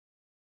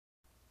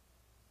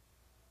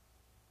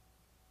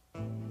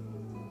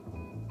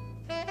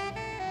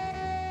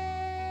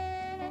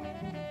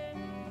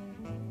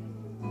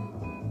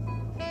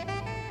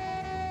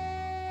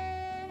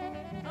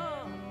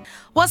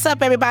What's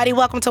up, everybody?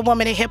 Welcome to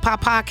Woman in Hip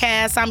Hop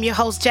Podcast. I'm your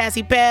host,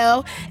 Jazzie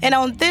Belle, and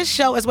on this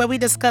show is where we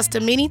discuss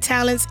the many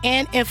talents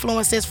and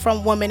influences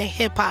from women in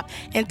hip hop.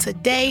 And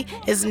today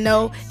is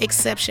no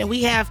exception.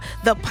 We have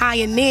the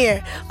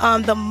pioneer,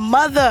 the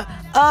mother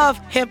of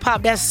hip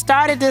hop that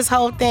started this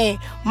whole thing.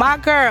 My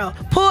girl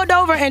pulled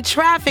over in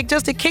traffic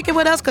just to kick it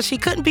with us because she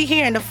couldn't be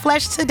here in the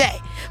flesh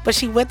today, but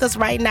she with us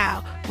right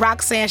now.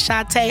 Roxanne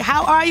Shante.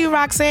 How are you,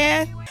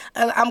 Roxanne?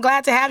 I'm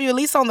glad to have you at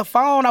least on the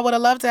phone. I would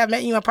have loved to have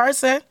met you in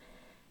person.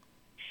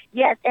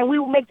 Yes, and we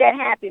will make that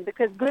happen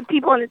because good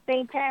people on the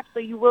same path,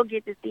 so you will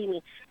get to see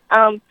me.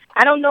 I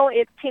don't know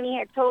if Kenny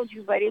had told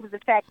you, but it was the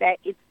fact that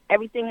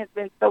everything has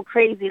been so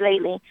crazy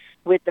lately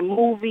with the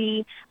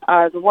movie,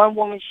 the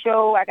one-woman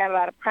show. I got a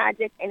lot of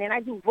projects, and then I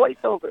do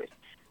voiceovers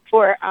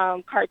for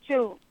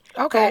cartoons.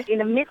 Okay. So in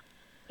the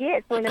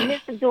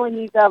midst of doing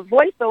these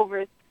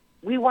voiceovers,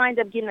 we wind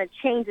up getting a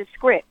change of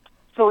script.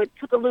 So it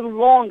took a little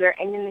longer,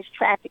 and then this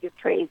traffic is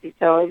crazy,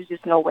 so it was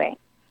just no way.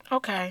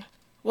 Okay.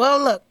 Well,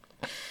 look.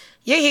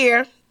 You're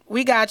here.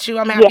 We got you.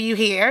 I'm happy you're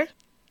here.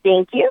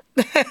 Thank you.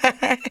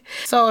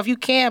 So if you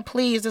can,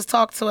 please just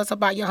talk to us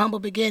about your humble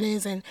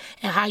beginnings and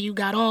how you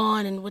got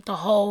on and with the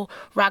whole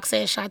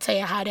Roxanne Shante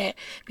and how that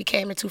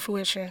became into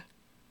fruition.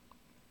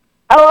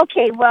 Oh,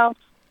 okay. Well,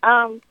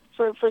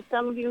 for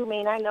some of you who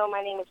may not know,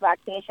 my name is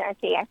Roxanne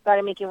Shante. I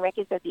started making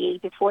records at the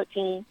age of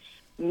 14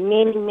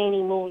 many,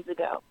 many moons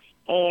ago.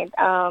 And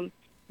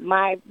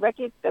my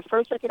record, the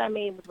first record I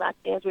made was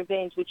Roxanne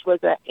Revenge, which was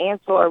an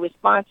answer or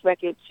response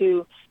record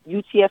to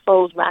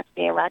UTFO's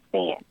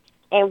Roxanne.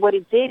 And what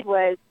it did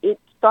was it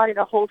started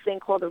a whole thing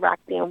called the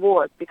Roxanne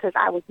Wars because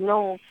I was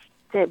known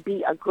to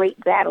be a great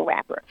battle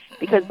rapper.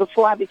 Because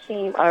before I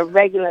became a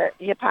regular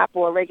hip-hop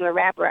or a regular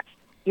rapper,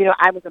 you know,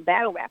 I was a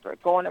battle rapper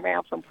going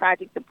around from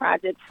project to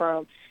project,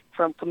 from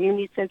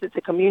community center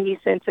to community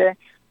center,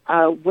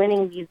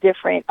 winning these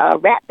different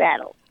rap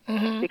battles.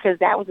 Mm-hmm. Because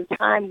that was a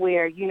time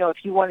where, you know, if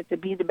you wanted to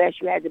be the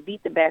best, you had to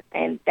beat the best.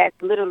 And that's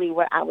literally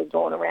what I was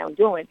going around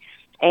doing.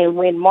 And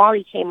when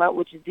Marley came up,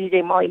 which is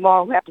DJ Marley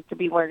Marl, who happens to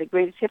be one of the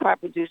greatest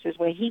hip-hop producers,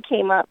 when he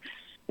came up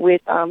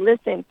with,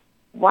 listen,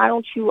 why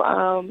don't you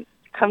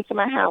come to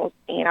my house,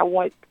 and I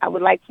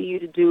would like for you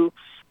to do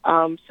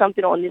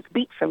something on this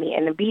beat for me.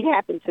 And the beat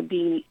happened to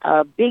be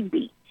a Big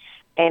Beat.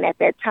 And at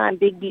that time,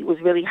 Big Beat was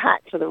really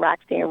hot for the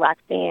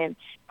Roxanne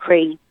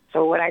craze.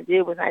 So what I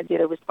did was I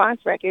did a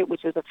response record,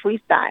 which was a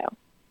freestyle.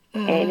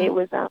 Mm-hmm. And it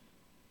was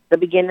the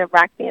beginning of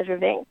Roxanne's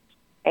Revenge.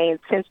 And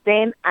since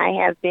then, I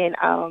have been,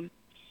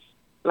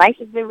 life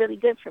has been really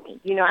good for me.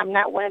 You know, I'm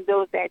not one of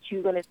those that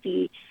you're going to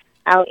see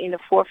out in the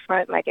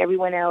forefront like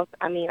everyone else.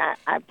 I mean,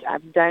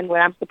 I've done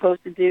what I'm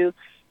supposed to do.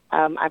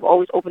 I've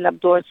always opened up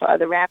doors for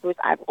other rappers.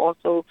 I've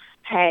also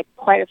had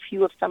quite a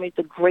few of some of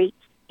the greats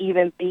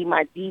even be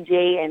my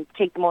DJ and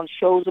take them on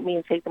shows with me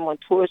and take them on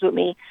tours with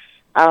me.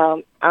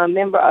 I'm a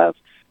member of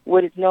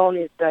what is known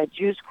as the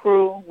Juice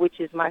Crew, which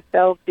is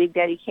myself, Big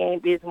Daddy Kane,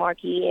 Biz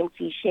Markie,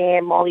 MC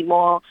Shan, Molly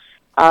Mall,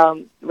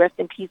 rest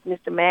in peace,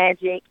 Mr.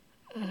 Magic,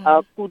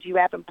 Coogee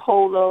Rap and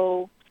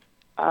Polo,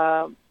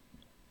 Master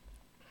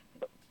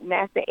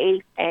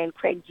Ace, and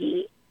Craig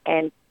G,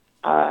 and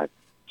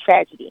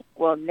Tragedy,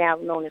 well, now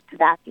known as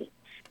Tadafi.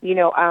 You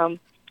know,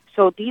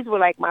 so these were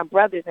like my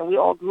brothers, and we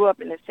all grew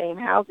up in the same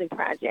housing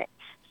project.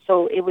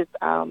 So it was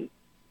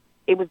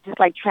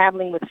just like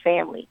traveling with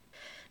family.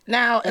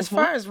 Now, as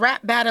far as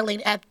rap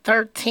battling at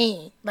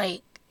 13,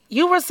 like,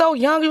 you were so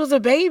young, you was a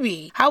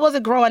baby. How was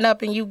it growing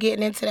up and you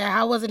getting into that?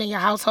 How was it in your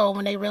household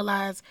when they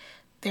realized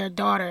their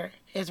daughter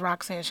is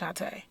Roxanne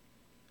Shante?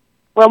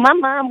 Well, my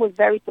mom was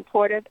very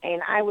supportive,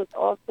 and I was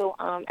also,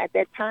 at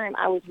that time,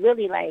 I was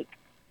really like,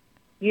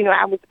 you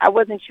know, I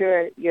wasn't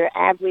your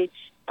average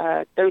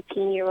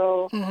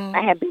 13-year-old. Mm-hmm.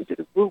 I had been to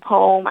the group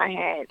home. I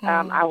had,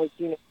 I was,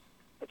 you know,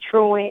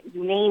 truant,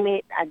 you name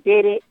it, I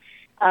did it.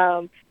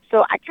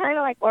 So I kind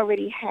of like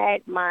already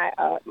had my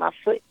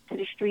foot to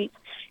the streets.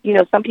 You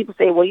know, some people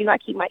say, well, you know, I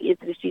keep my ear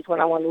to the streets when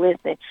I want to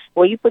listen.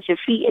 Well, you put your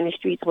feet in the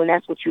streets when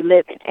that's what you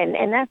live in.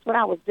 And that's what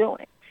I was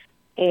doing.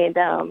 And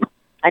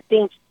I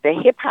think the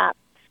hip-hop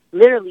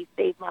literally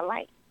saved my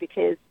life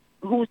because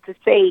who's to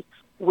say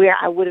where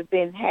I would have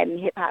been hadn't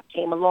hip-hop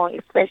came along,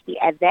 especially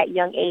at that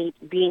young age,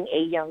 being a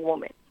young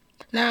woman.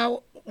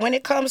 Now, when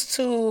it comes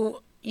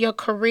to your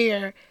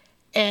career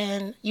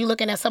and you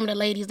looking at some of the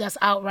ladies that's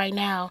out right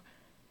now,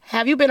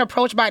 have you been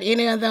approached by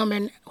any of them,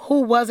 and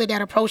who was it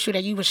that approached you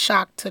that you were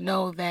shocked to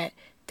know that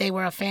they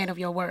were a fan of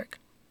your work?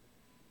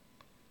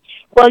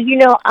 Well, you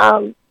know,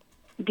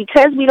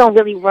 because we don't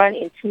really run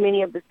in too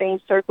many of the same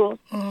circles,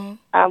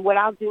 what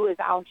I'll do is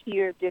I'll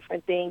hear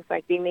different things.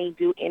 Like they may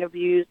do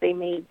interviews, they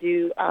may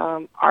do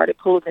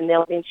articles, and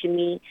they'll mention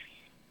me,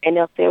 and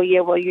they'll say, oh,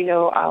 yeah, well, you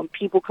know,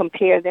 people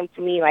compare them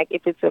to me. Like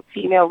if it's a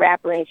female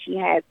rapper and she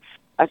has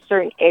a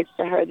certain edge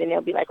to her, then they'll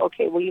be like,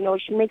 okay, well, you know,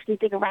 she makes me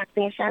think of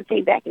Roxanne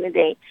Shante back in the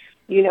day,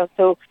 you know.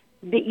 So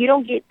you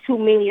don't get too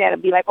many that'll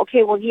be like,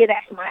 okay, well, yeah,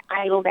 that's my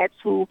idol, that's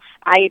who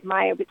I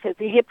admire, because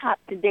the hip hop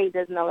today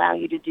doesn't allow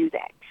you to do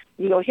that.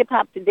 You know, hip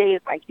hop today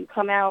is like you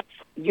come out,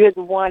 you're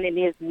the one, and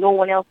there's no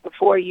one else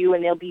before you,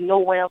 and there'll be no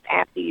one else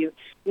after you.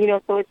 You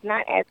know, so it's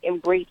not as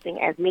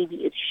embracing as maybe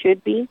it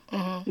should be.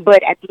 Mm-hmm.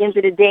 But at the end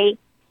of the day,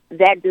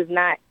 that does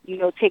not, you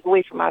know, take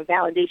away from my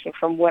validation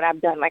from what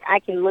I've done. Like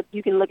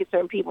you can look at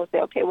certain people and say,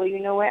 okay, well, you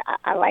know what,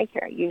 I like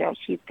her. You know,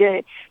 she's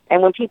good.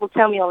 And when people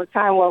tell me all the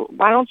time, well,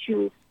 why don't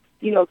you,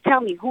 you know,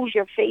 tell me who's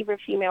your favorite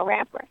female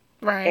rapper?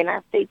 Right. And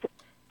I'll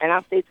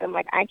say to them,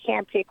 like, I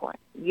can't pick one.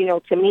 You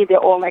know, to me, they're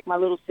all like my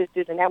little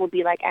sisters, and that would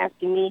be like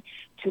asking me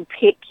to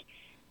pick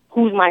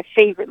who's my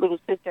favorite little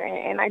sister,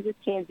 and I just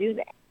can't do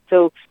that.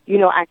 So, you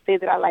know, I say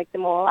that I like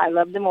them all, I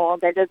love them all.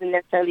 That doesn't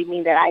necessarily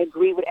mean that I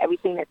agree with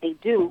everything that they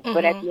do, mm-hmm.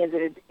 but at the end of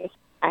the day,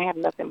 I have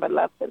nothing but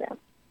love for them.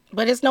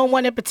 But it's no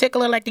one in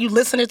particular, like, you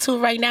listening to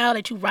right now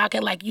that you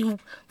rocking, like you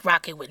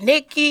rocking with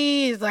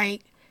Nicki. It's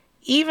like,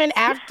 even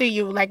after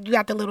you, like, you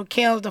got the Little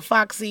Kims, the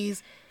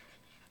Foxies,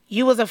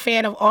 you was a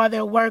fan of all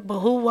their work, but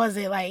who was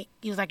it? Like,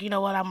 you was like, you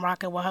know what, I'm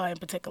rocking with her in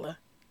particular.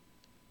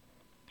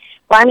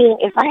 Well, I mean,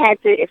 if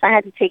I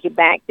had to take it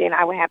back, then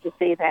I would have to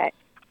say that,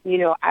 you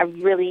know, I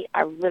really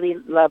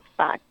love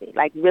Foxy,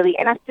 like really,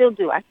 and I still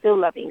do. I still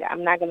love Inga.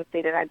 I'm not going to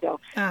say that I don't.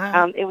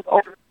 Uh-huh. It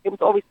was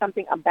always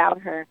something about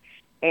her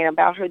and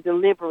about her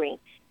delivery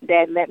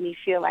that let me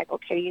feel like,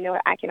 okay, you know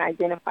what, I can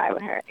identify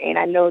with her, and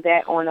I know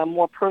that on a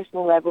more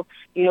personal level,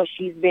 you know,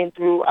 she's been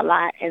through a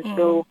lot, and mm-hmm.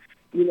 so,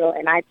 you know,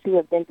 and I too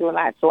have been through a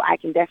lot, so I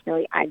can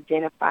definitely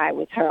identify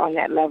with her on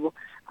that level.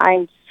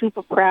 I'm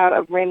super proud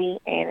of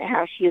Remy and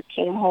how she has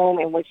came home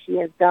and what she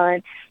has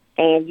done,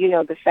 and you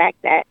know, the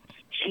fact that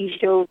she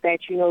shows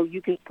that, you know,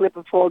 you can slip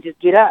and fall, just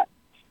get up.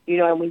 You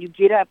know, and when you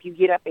get up and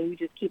you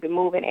just keep it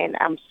moving, and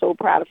I'm so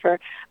proud of her.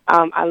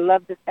 I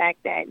love the fact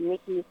that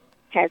Nicki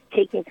has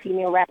taken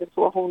female rappers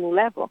to a whole new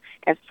level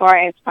as far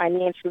as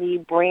financially,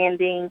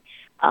 branding.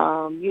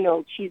 You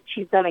know,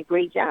 she's done a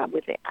great job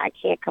with it. I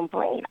can't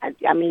complain.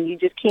 I mean, you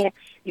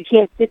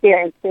can't sit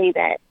there and say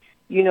that,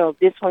 you know,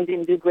 this one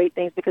didn't do great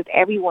things, because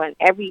every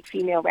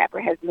female rapper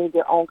has made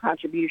their own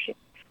contribution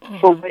mm-hmm.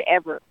 for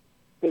whatever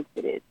it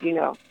is, you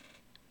know.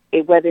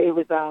 Whether it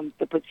was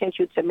the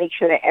potential to make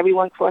sure that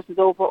everyone crosses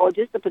over, or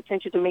just the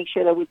potential to make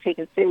sure that we're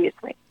taken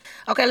seriously.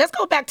 Okay, let's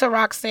go back to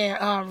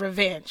Roxanne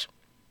Revenge.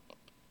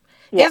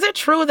 Yeah. Is it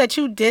true that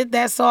you did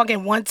that song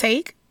in one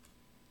take?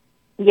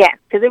 Yes,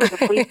 because it was a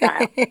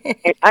freestyle.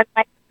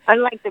 And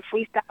unlike the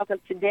freestyles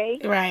of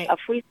today, right. A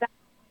freestyle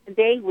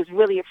today was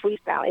really a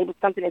freestyle. It was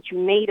something that you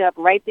made up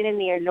right then and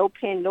there, no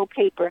pen, no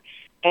paper,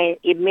 and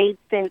it made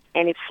sense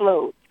and it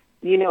flowed.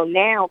 You know,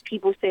 now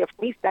people say a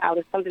freestyle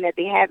is something that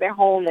they have at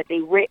home, that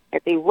they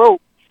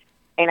wrote,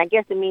 and I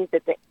guess it means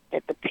that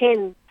the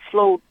pen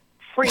flowed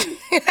freely.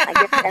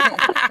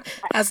 I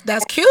guess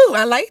that's cute.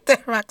 I like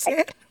that,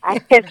 Roxanne. I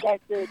guess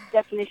that's the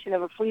definition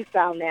of a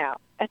freestyle now.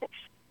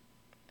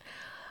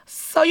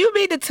 So you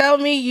mean to tell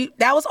me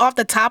that was off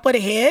the top of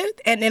the head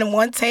and in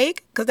one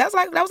take? Because that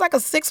was like a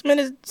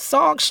 6-minute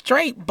song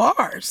straight,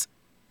 bars.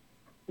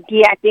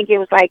 Yeah, I think it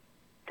was like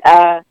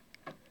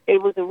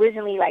it was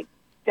originally like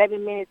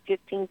 7 minutes,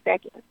 15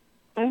 seconds.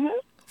 Mm-hmm.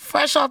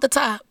 Fresh off the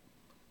top.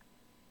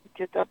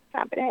 Just off the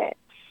top of the head.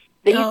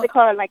 They used to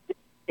call it like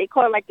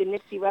the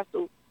Nipsey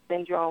Russell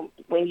syndrome,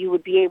 when you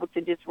would be able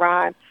to just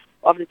rhyme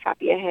off the top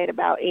of your head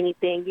about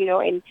anything, you know,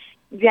 and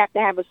you have to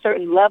have a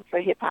certain love for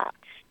hip hop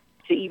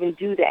to even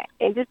do that,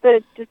 and just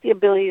the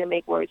ability to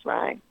make words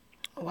rhyme.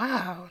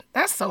 Wow,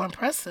 that's so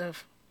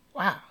impressive.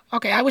 Wow.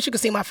 Okay, I wish you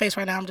could see my face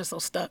right now. I'm just so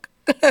stuck.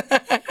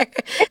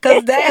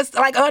 Because that's,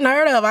 like,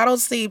 unheard of. I don't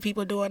see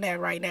people doing that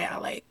right now.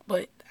 Like,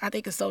 but I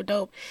think it's so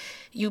dope.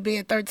 You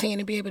being 13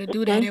 and be able to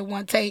do that in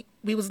one take.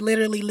 We was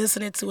literally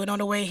listening to it on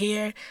the way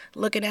here,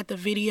 looking at the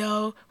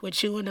video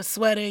with you in the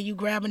sweater, you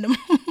grabbing the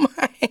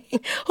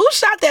mic. Who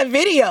shot that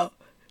video?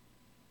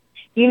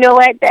 You know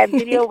what? That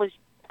video was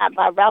shot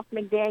by Ralph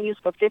McDaniels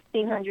for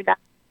 $1,500.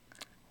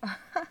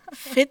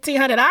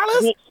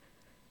 $1,500?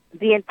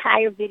 The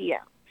entire video.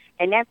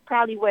 And that's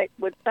probably what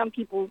some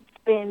people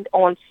spend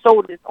on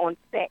sodas on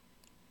set.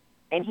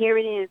 And here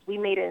it is. We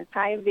made an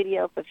entire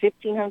video for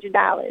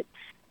 $1,500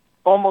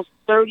 almost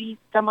 30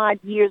 some odd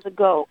years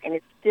ago, and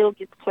it still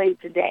gets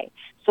played today.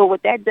 So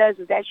what that does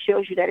is that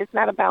shows you that it's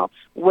not about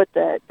what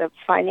the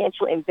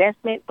financial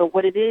investment, but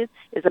what it is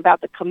about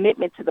the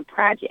commitment to the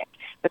project.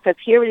 Because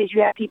here it is,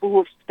 you have people who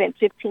have spent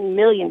 $15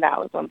 million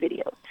on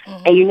videos,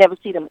 and you never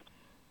see them.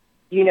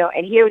 You know,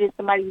 and here it is,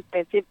 somebody who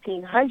spent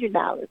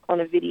 $1,500 on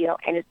a video,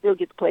 and it still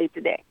gets played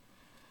today.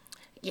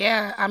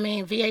 Yeah, I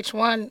mean,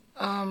 VH1,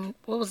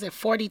 what was it,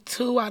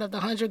 42 out of the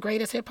 100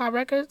 greatest hip-hop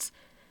records?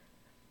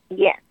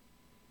 Yeah.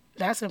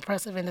 That's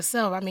impressive in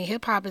itself. I mean,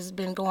 hip-hop has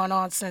been going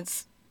on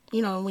since,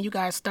 you know, when you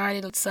guys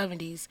started in the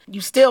 70s.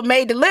 You still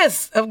made the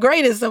list of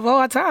greatest of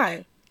all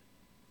time.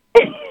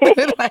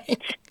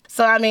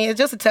 So, I mean, it's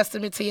just a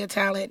testament to your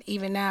talent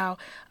even now.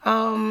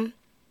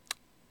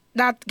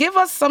 Now, give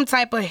us some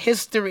type of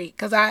history,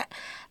 because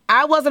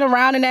I wasn't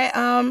around in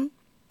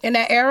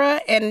that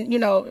era, and, you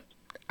know,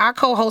 I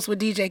co-host with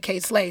DJ K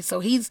Slay, so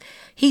he's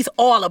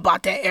all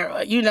about that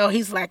era. You know,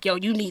 he's like, yo,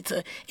 you need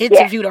to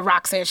interview the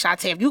Roxanne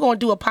Shante. If you're gonna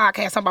do a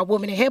podcast talking about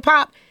women in hip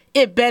hop,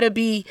 it better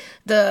be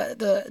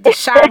the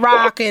Shot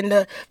Rock and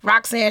the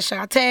Roxanne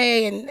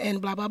Shante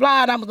and blah blah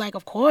blah. And I was like,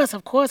 of course,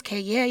 K,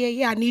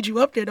 yeah. I need you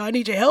up there, though. I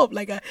need your help.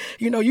 Like,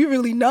 you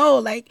really know.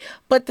 Like,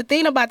 but the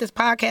thing about this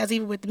podcast,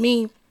 even with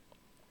me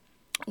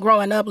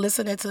growing up,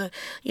 listening to,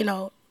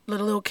 the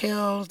Lil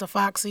Kims, the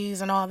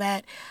Foxies, and all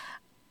that.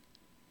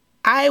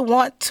 I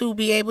want to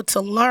be able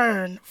to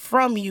learn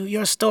from you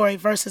your story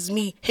versus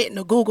me hitting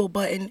the Google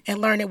button and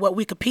learning what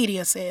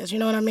Wikipedia says. You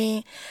know what I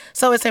mean?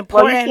 So it's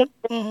important.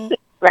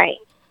 Right.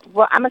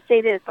 Well, I'm going to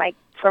say this. Like,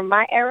 from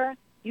my era,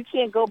 you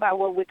can't go by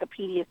what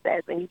Wikipedia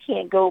says, and you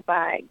can't go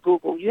by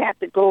Google. You have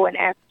to go and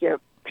ask your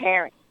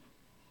parents.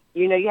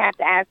 You have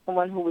to ask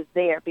someone who was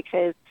there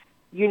because,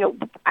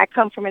 I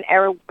come from an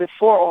era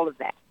before all of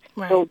that.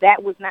 Right. So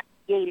that was not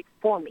created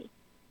for me.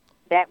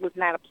 That was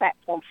not a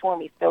platform for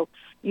me. So,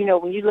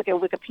 when you look at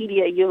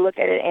Wikipedia, you look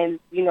at it and,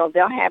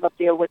 they'll have up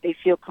there what they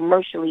feel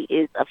commercially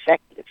is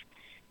effective.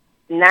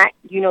 Not,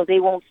 they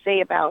won't say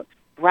about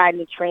riding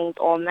the trains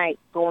all night,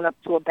 going up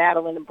to a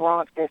battle in the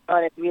Bronx that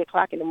start at 3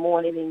 o'clock in the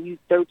morning and you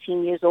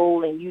 13 years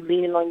old and you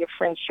leaning on your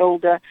friend's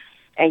shoulder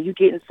and you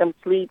getting some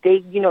sleep.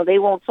 They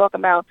won't talk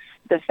about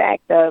the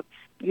fact of,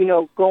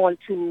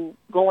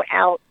 going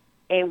out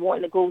and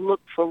wanting to go look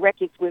for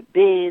records with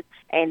Biz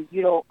and,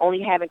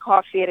 only having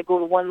car fare to go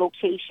to one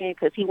location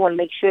because he want to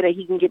make sure that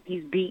he can get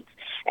these beats.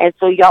 And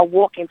so y'all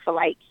walking for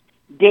like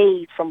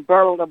days from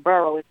borough to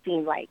borough, it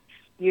seemed like.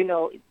 They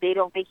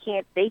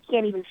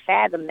can't even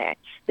fathom that.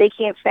 They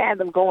can't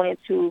fathom going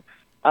into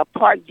a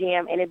park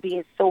jam and it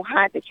being so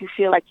hot that you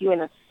feel like you're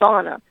in a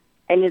sauna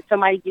and then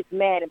somebody gets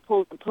mad and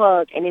pulls the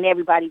plug and then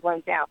everybody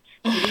runs out.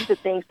 So these are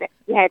things that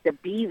you had to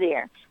be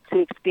there to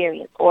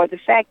experience. Or the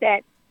fact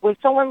that when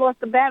someone lost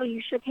the battle,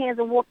 you shook hands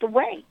and walked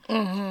away.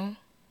 Mm-hmm.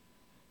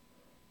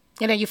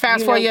 And then you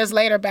fast 4 years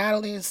later,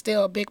 battling is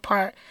still a big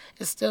part.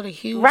 It's still a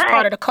huge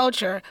part of the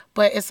culture,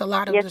 but it's a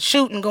lot of the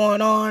shooting going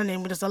on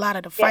and there's a lot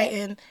of the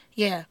fighting.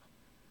 Yeah.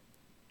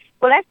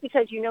 Well, that's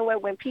because,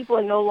 when people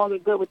are no longer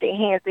good with their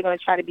hands, they're going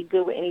to try to be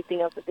good with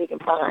anything else that they can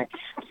find.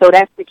 So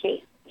that's the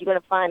case. You're going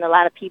to find a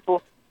lot of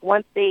people,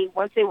 once they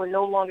were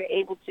no longer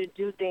able to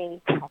do things,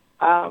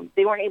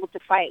 they weren't able to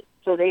fight.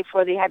 So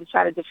therefore they had to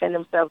try to defend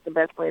themselves the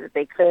best way that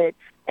they could.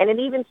 And it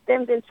even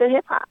stemmed into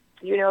hip-hop.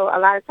 A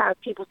lot of times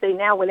people say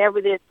now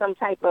whenever there's some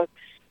type of,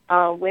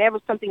 whenever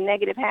something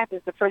negative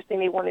happens, the first thing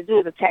they want to do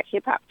is attach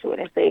hip-hop to it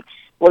and say,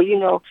 well, he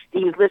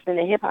was listening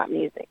to hip-hop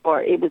music,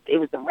 or it was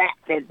the rap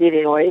that did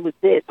it, or it was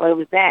this, or it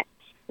was that.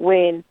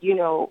 When,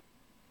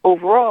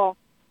 overall,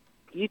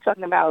 you're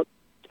talking about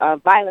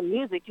violent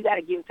music, you got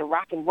to get into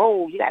rock and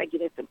roll, you got to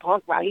get into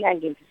punk rock, you got to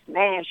get into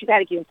smash, you got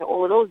to get into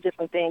all of those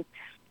different things,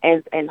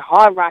 and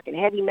hard rock and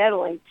heavy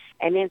metal,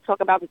 and then talk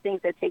about the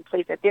things that take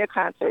place at their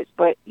concerts.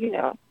 But,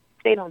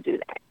 they don't do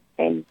that,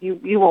 and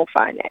you won't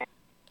find that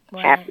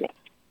happening.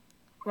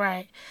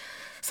 Right.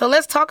 So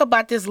let's talk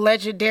about this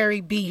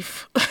legendary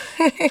beef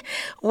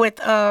with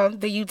the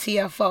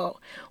UTFO.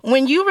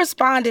 When you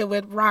responded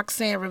with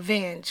Roxanne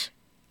Revenge,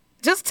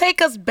 just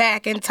take us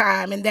back in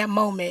time in that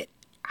moment.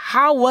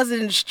 How was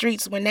it in the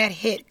streets when that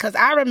hit? Because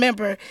I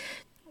remember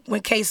when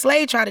K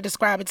Slade tried to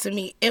describe it to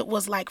me, it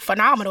was like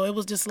phenomenal. It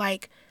was just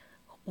like,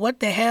 what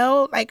the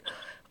hell? Like,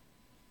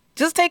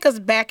 just take us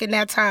back in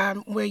that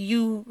time where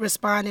you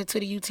responded to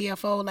the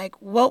UTFO.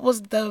 Like, what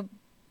was the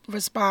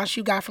response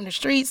you got from the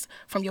streets,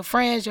 from your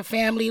friends, your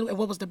family, and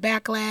what was the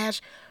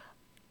backlash?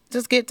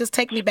 Just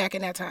take me back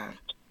in that time.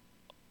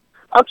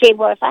 Okay,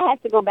 well, if I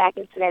had to go back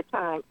into that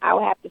time, I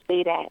would have to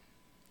say that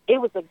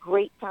it was a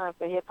great time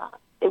for hip-hop.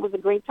 It was a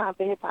great time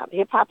for hip-hop.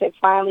 Hip-hop had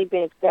finally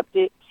been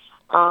accepted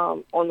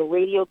on the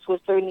radio to a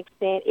certain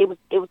extent. It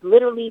was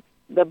literally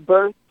the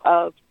birth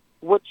of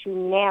what you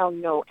now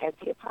know as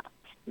hip-hop.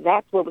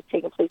 That's what was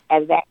taking place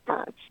at that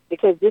time,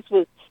 because this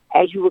was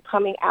as you were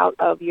coming out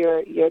of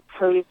your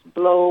Curtis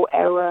Blow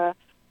era,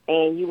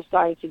 and you were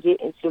starting to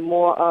get into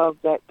more of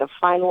the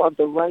final of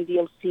the Run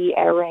DMC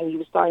era, and you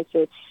were starting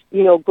to,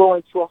 go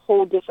into a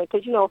whole different,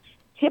 because,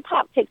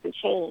 hip-hop takes a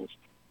change,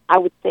 I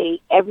would say,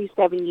 every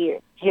 7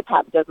 years.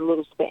 Hip-hop does a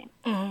little spin.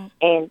 Mm-hmm.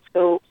 And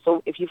so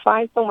if you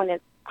find someone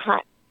that's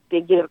hot, they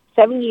get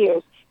 7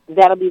 years,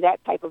 that'll be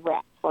that type of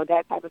rap or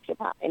that type of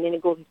hip-hop, and then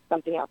it goes into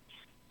something else.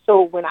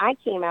 So when I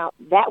came out,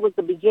 that was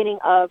the beginning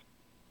of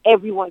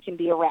everyone can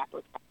be a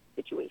rapper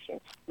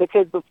situation.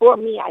 Because before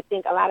me, I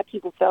think a lot of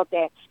people felt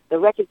that the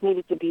records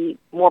needed to be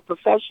more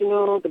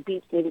professional, the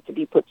beats needed to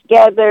be put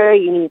together,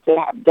 you need to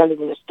have done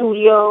it in the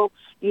studio,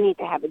 you need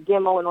to have a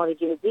demo in order to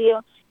get a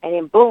deal, and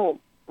then boom,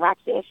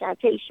 Roxanne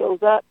Shante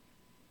shows up,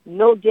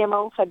 no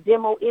demo, her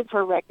demo is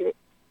her record,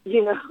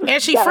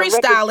 And she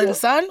freestyling,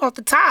 son, off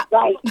the top.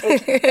 Right,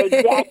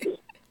 exactly.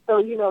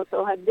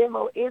 So her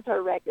demo is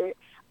her record.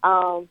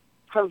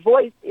 Her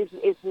voice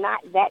is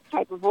not that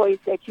type of voice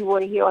that you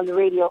want to hear on the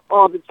radio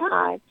all the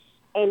time.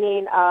 And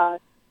then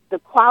the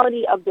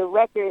quality of the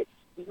record,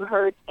 you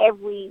heard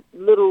every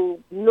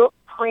little nook,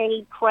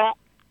 cranny, crack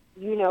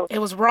It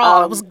was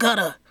raw. It was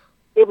gutter.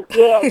 It was,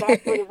 yeah,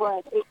 that's what it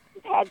was. It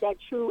had that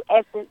true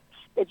essence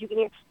that you can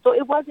hear. So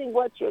it wasn't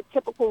what your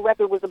typical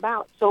record was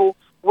about. So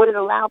what it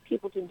allowed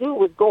people to do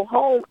was go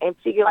home and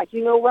figure, like,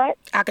 you know what?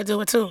 I could do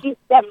it too. She did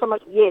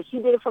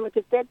it from a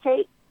cassette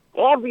tape.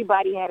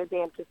 Everybody had a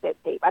damn cassette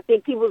tape. I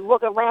think people was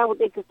walking around with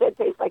their cassette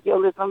tapes like, yo,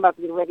 listen, I'm about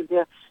to get a record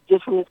deal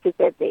just from this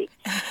cassette tape.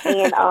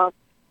 And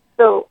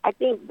so I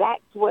think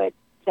that's what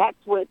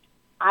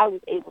I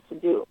was able to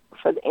do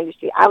for the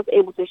industry. I was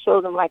able to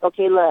show them, like,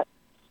 okay, look,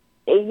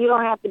 you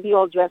don't have to be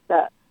all dressed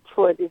up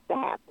for this to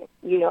happen,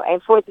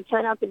 and for it to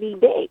turn out to be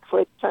big,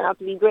 for it to turn out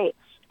to be great.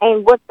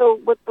 And what's so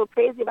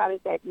crazy about it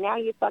is that now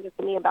you're talking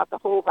to me about the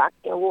whole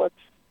Roxanne Awards,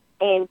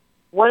 and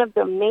one of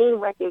the main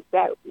records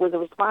that was a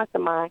response to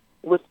mine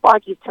was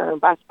Sparky's Turn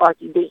by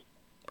Sparky B.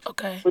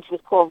 Okay. Which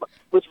was called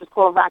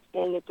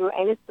Roxanne Get Through,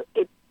 and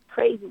it's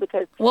crazy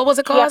because what was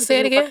it called? Say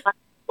it again.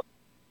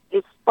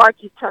 It's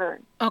Sparky's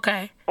Turn.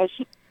 Okay. And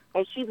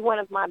she's one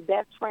of my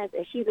best friends,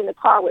 and she's in the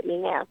car with me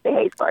now. Say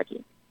hey,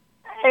 Sparky.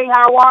 Hey,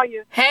 how are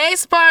you? Hey,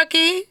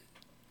 Sparky.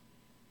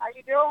 How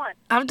you doing?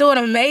 I'm doing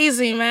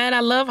amazing, man.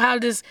 I love how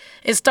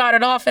it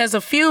started off as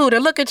a feud,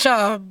 and look at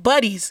y'all,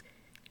 buddies.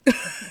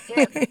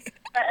 Yes.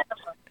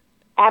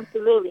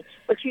 Absolutely.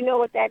 But you know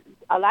what, that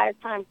a lot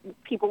of times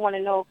people want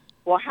to know,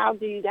 well, how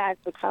do you guys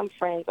become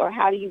friends, or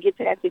how do you get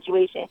to that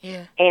situation?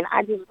 Yeah. And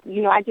I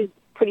just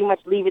pretty much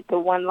leave it to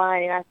one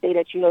line, and I say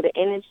that,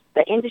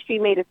 the industry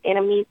made us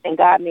enemies and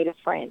God made us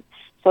friends.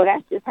 So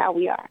that's just how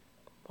we are.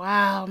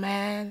 Wow,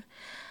 man.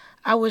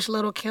 I wish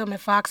Little Kim and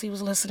Foxy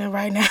was listening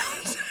right now.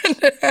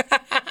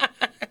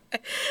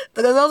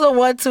 Because those are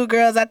 1-2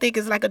 girls I think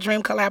is like a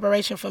dream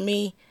collaboration for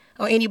me,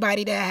 or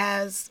anybody that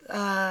has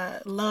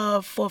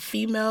love for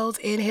females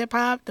in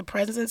hip-hop, the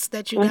presence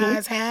that you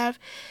guys have.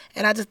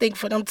 And I just think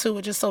for them two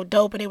were just so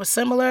dope, and they were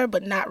similar,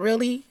 but not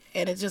really.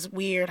 And it's just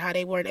weird how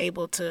they weren't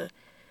able to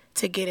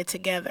get it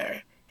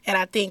together. And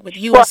I think with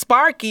you and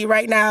Sparky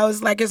right now,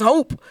 it's like it's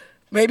hope.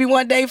 Maybe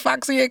one day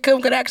Foxy and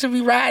Kim could actually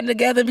be riding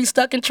together and be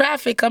stuck in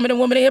traffic coming to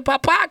Women in Hip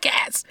Hop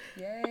podcast.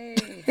 Yay.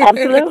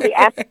 Absolutely.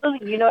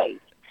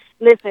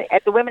 Listen,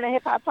 at the Women in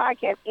Hip Hop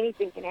podcast,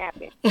 anything can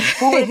happen.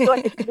 Who would have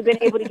thought that you would have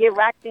been able to get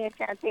Roxanne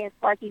Shante and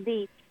Sparky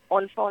D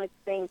on the phone at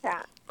the same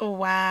time?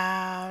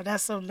 Wow,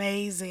 that's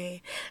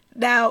amazing.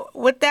 Now,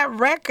 with that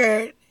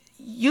record,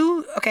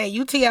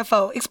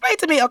 UTFO. Explain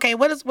to me, okay,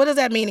 what does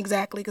that mean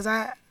exactly? Because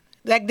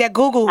that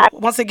Google,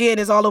 once again,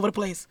 is all over the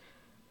place.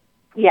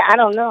 Yeah, I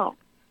don't know.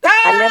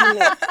 I never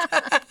know.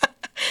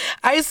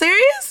 Are you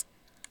serious?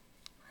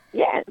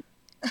 Yes.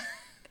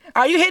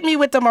 Are you hitting me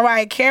with the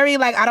Mariah Carey,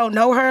 like, I don't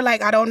know her,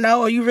 like, I don't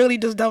know, or you really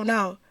just don't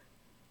know?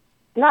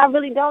 No, I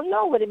really don't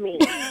know what it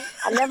means.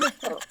 I never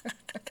know.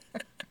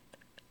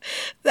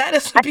 That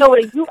is. I know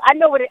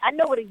what a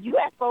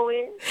UFO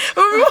is.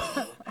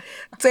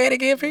 Say it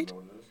again, Peach.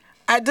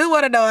 I do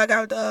want to know. I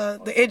got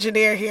the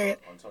engineer here.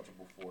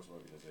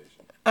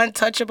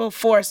 Untouchable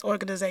Force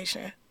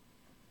Organization.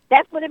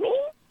 That's what it means?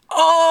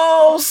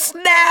 Oh,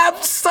 snap,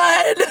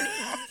 son.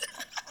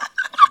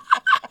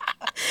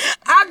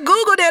 I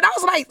Googled it. I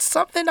was like,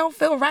 something don't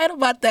feel right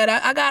about that.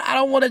 I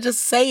don't want to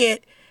just say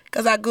it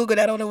because I Googled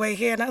that on the way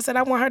here. And I said,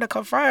 I want her to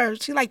confirm.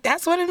 She's like,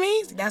 that's what it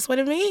means? That's what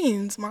it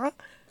means, Mom.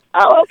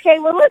 Oh, okay.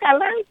 Well, look, I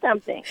learned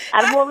something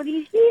out of all of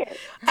these years.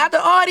 After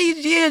all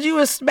these years, you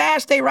would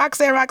smash a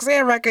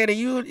Roxanne record and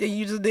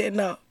you just didn't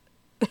know.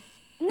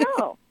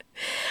 No.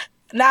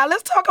 Now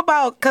let's talk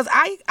about, because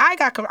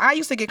I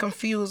used to get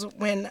confused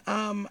when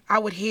I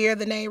would hear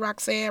the name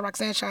Roxanne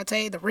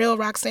Shante, the real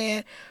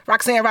Roxanne,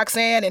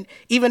 and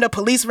even the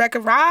police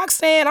record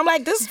Roxanne. I'm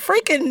like, this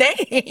freaking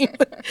name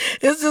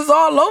is just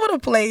all over the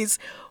place.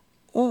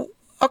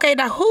 Okay,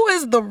 now who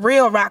is the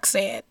real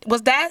Roxanne?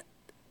 Was that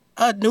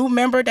a new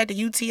member that the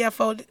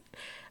UTFO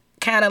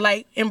kind of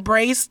like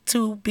embraced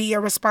to be a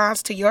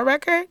response to your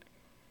record?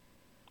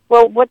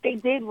 Well, what they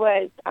did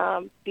was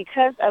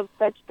because of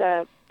such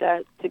the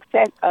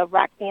success of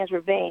Roxanne's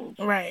Revenge.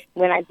 Right.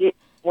 When I did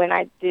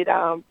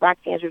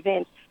Roxanne's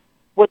Revenge,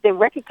 what the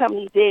record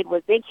company did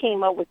was they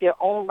came up with their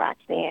own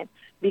Roxanne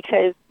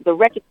because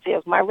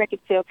my record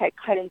sales had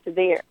cut into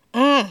theirs.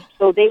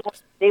 So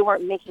they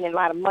weren't making a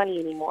lot of money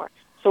anymore.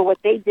 So what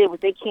they did was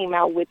they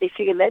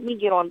figured, let me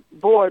get on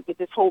board with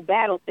this whole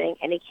battle thing,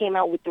 and they came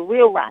out with the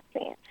real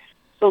Roxanne.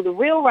 So the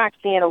real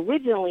Roxanne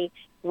originally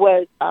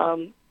was a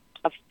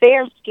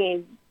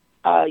fair-skinned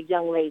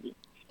young lady.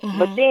 Mm-hmm.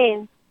 But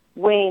then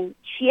when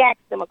she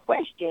asked them a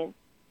question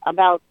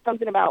about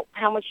something about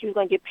how much she was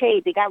going to get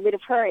paid, they got rid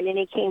of her, and then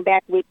they came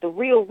back with the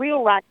real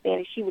Roxanne,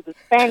 and she was a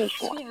Spanish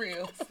one.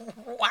 Real.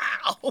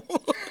 Wow.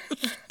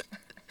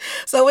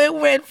 So it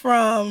went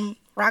from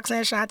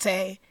Roxanne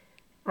Shante,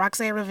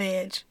 Roxanne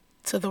Revenge,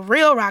 to the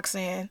real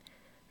Roxanne.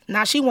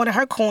 Now she wanted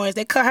her coins.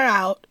 They cut her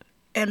out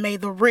and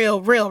made the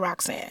real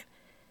Roxanne.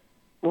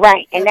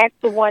 Right, and that's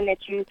the one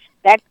that's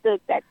the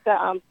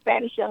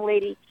Spanish young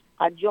lady,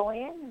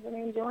 Joanne. Is her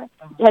name Joanne?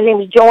 Her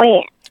name is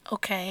Joanne.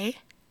 Okay.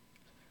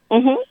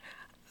 Mhm.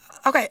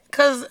 Okay,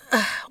 because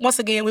once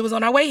again we was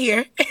on our way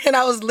here, and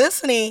I was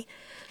listening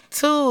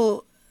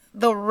to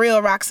the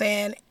real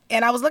Roxanne,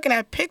 And I was looking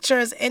at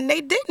pictures, and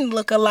they didn't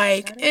look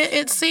alike.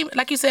 It seemed,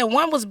 like you said,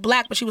 one was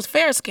black, but she was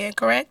fair-skinned,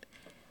 correct?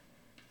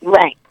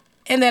 Right.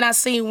 And then I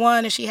seen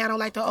one, and she had on,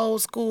 like, the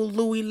old school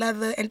Louis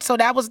leather. And so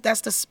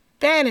that's the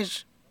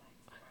Spanish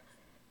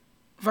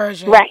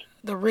version. Right.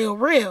 The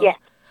real. Yeah.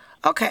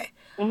 Okay.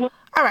 Mm-hmm.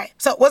 All right.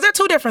 So was there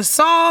two different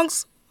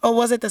songs, or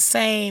was it the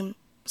same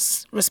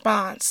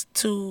response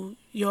to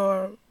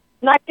your...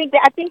 No, I think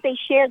they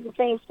shared the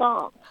same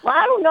song. Well,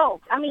 I don't know.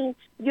 I mean,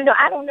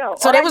 I don't know.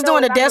 So they was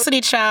doing the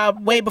Destiny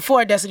Child way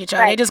before Destiny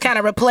Child. Right. They just kind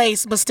of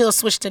replaced, but still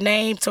switched the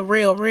name to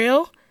Real.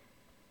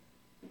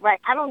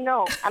 Right. I don't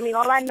know. I mean,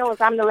 all I know is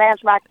I'm the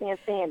last Roxanne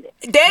Shante.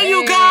 There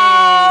you go.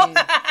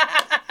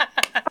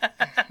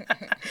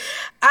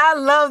 I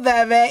love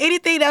that, man.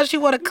 Anything else you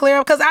want to clear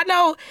up? Because I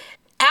know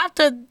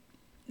after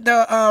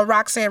the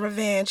Roxanne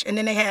Revenge, and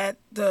then they had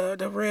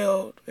the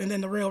Real, and then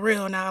the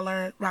Real. Now I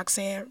learned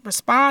Roxanne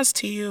Responds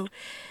to You.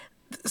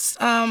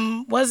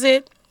 Was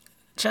it,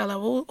 Chella,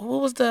 who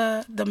was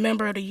the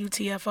member of the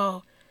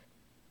UTFO?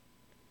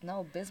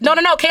 No,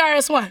 Bismarck. No,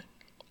 KRS-1.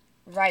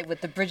 Right,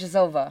 with The Bridge Is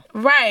Over.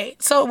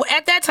 Right. So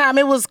at that time,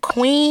 it was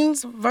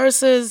Queens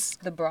versus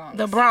The Bronx.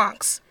 The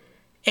Bronx.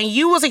 And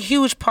you was a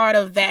huge part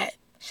of that.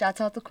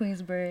 Shout out to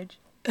Queensbridge.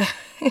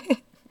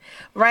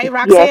 Right,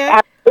 Roxanne?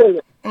 Yes,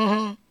 absolutely.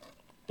 Mm-hmm.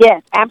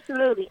 Yes,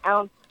 absolutely.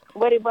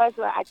 What it was,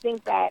 I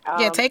think that...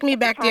 yeah, take me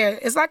back there.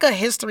 It's like a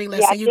history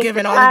lesson you're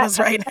giving all of us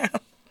right now.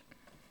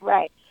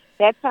 Right.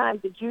 That time,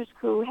 the Juice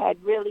Crew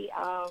had really,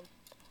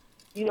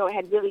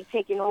 had really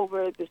taken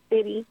over the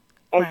city.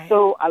 And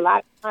so a lot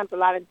of times, a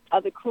lot of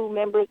other crew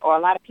members or a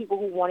lot of people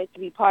who wanted to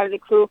be part of the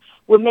crew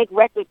would make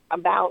records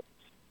about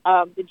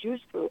the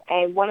Juice Crew.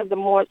 And one of the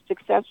more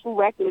successful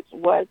records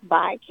was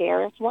by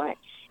KRS-1.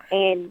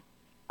 And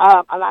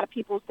a lot of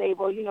people say,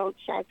 well,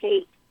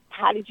 Shante,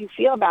 how did you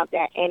feel about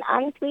that? And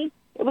honestly,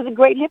 it was a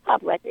great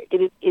hip-hop record.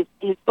 It's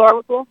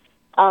historical.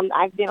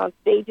 I've been on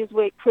stages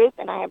with Chris,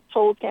 and I have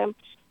told him,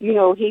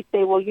 he'd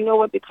say, well, you know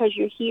what, because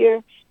you're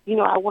here,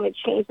 I want to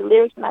change the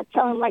lyrics. And I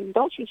tell him, like,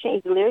 don't you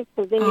change the lyrics,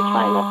 because then you're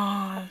trying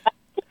to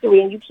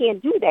history, and you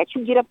can't do that.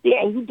 You get up there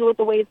and you do it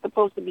the way it's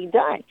supposed to be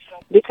done,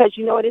 because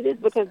you know what it is,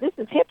 because this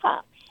is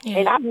hip-hop. Yeah.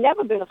 And I've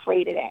never been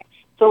afraid of that.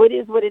 So it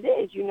is what it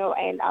is,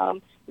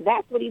 and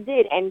that's what he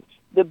did. And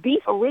the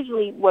beef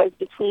originally was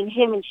between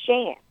him and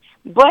Shan.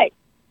 But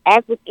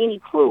as with any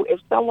crew, if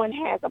someone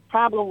has a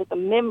problem with a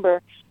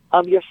member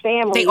of your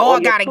family, they all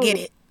got to get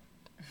it.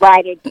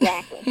 Right,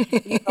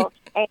 exactly.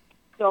 And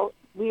so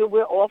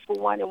we're all for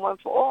one and one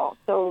for all.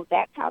 So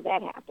that's how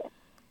that happened.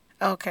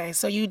 Okay,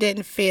 so you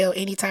didn't feel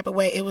any type of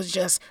way. It was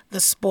just the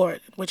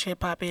sport, which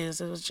hip-hop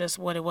is. It was just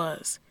what it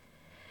was.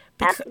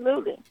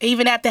 Absolutely.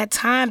 Even at that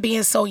time,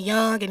 being so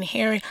young and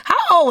hearing... How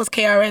old was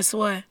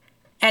KRS-One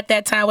at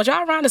that time? Was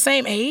y'all around the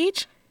same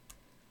age?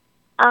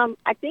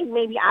 I think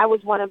maybe I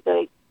was one of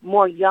the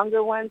more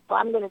younger ones, so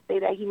I'm going to say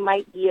that he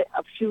might be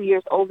a few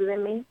years older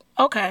than me.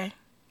 Okay.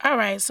 All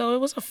right, so it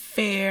was a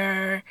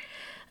fair...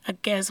 I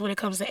guess when it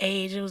comes to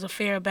age, it was a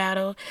fair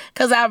battle.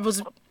 Because I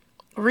was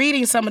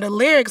reading some of the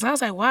lyrics, and I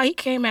was like, wow, he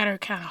came at her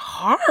kind of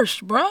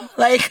harsh, bro.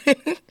 Like,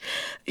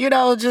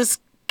 just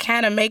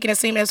kind of making it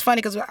seem... It's funny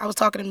because I was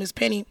talking to Miss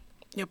Penny,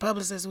 your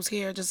publicist who's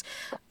here, just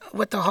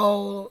with the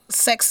whole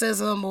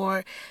sexism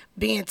or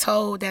being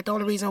told that the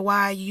only reason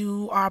why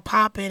you are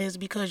popping is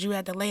because you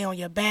had to lay on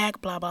your back,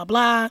 blah, blah,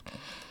 blah.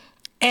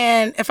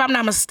 And if I'm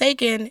not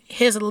mistaken,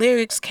 his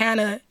lyrics kind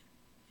of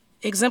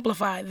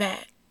exemplify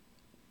that.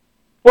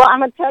 Well, I'm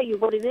going to tell you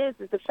what it is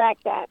the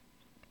fact that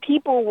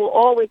people will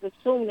always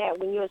assume that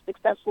when you're a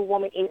successful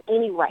woman in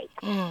any right,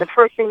 the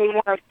first thing they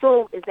want to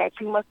assume is that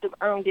you must have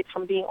earned it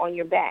from being on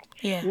your back.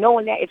 Yeah.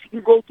 Knowing that if you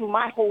go through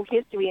my whole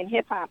history in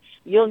hip-hop,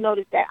 you'll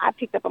notice that I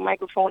picked up a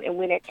microphone and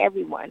went at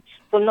everyone.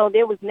 So, no,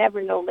 there was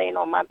never no laying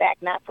on my back,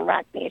 not for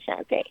Roxanne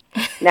Shante.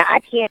 Now,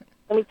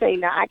 let me tell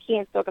you, I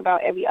can't talk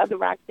about every other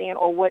Roxanne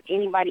or what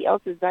anybody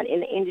else has done in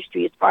the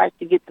industry as far as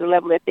to get to the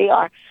level that they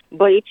are,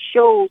 but it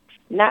shows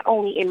not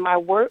only in my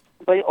work,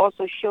 but it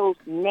also shows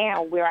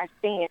now where I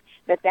stand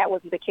that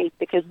wasn't the case.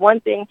 Because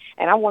one thing,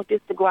 and I want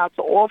this to go out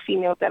to all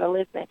females that are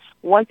listening,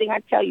 one thing I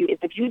tell you is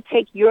if you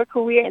take your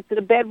career into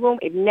the bedroom,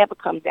 it never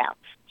comes out.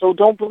 So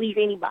don't believe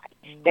anybody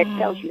that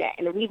tells you that.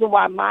 And the reason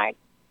why my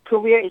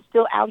career is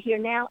still out here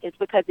now is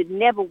because it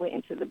never went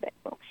into the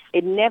bedroom.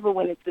 It never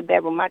went into the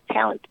bedroom. My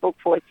talent spoke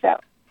for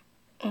itself.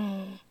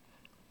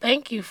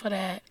 Thank you for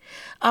that.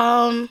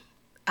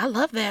 I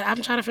love that.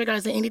 I'm trying to figure out,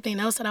 is there anything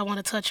else that I want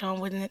to touch on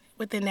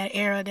within that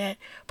era that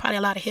probably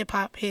a lot of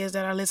hip-hop heads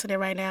that are listening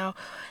right now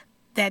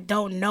that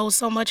don't know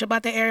so much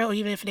about the era, or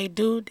even if they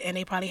do, and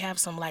they probably have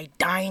some, like,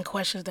 dying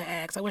questions to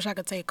ask. I wish I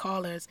could take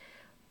callers.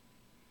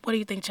 What do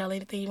you think, Chella?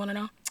 Anything you want to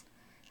know?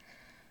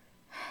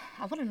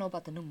 I want to know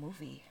about the new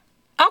movie.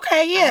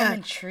 Okay, yeah. I'm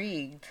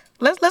intrigued.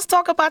 Let's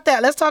talk about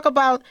that. Let's talk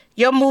about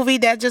your movie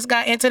that just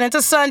got entered into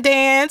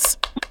Sundance.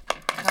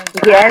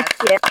 Yes.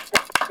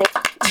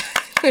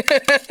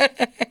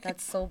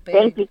 That's so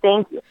big.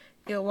 Thank you.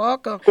 You're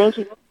welcome. Thank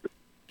you.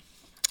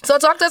 So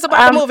talk to us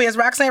about the movie. Is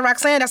Roxanne?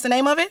 That's the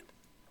name of it?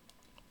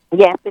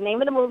 Yes, the name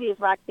of the movie is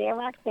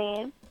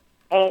Roxanne.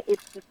 And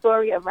it's the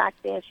story of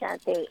Roxanne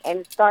Shante. And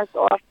it starts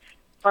off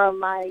from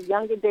my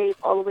younger days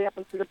all the way up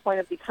until the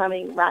point of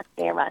becoming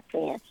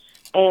Roxanne.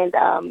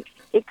 And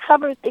it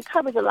covers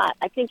a lot.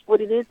 I think what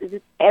it is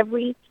it's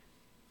every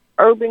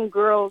urban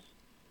girl's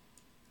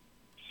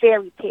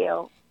fairy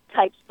tale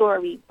type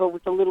story, but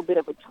with a little bit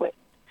of a twist.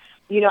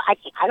 You know,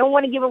 I don't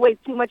want to give away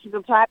too much of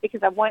the plot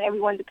because I want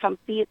everyone to come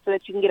see it so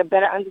that you can get a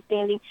better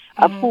understanding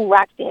of who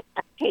Roxanne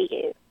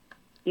Shante is.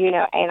 You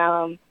know,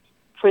 and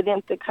for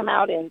them to come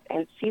out and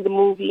see the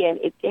movie, and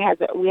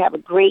we have a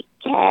great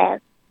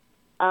cast.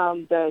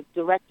 The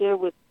director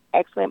was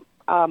excellent.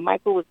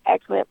 Michael was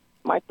excellent.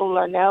 Michael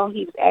Larnell,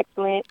 he was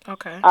excellent.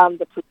 Okay.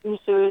 The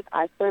producers,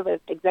 I serve as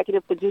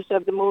executive producer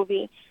of the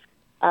movie.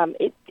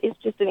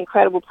 It's just an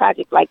incredible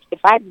project. Like, if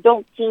I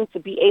don't seem to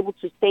be able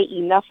to say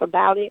enough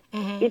about it,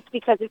 it's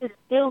because it is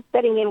still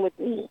setting in with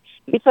me.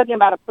 You're talking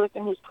about a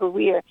person whose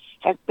career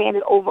has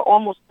spanned over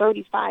almost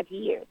 35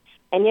 years.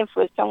 And then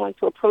for someone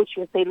to approach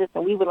you and say,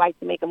 listen, we would like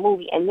to make a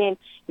movie, and then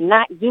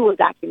not do a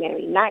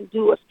documentary, not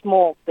do a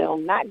small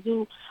film, not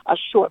do a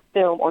short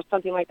film or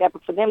something like that,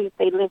 but for them to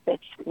say, listen,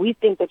 we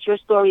think that your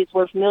story is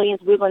worth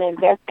millions, we're going to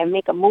invest and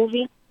make a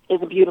movie,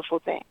 is a beautiful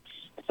thing.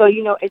 So,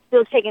 you know,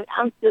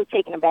 I'm still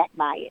taken aback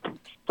by it.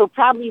 So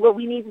probably what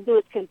we need to do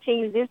is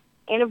continue this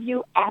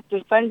interview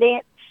after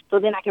Sundance, so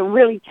then I can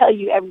really tell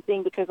you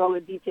everything because all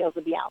the details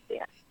will be out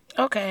there.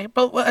 Okay,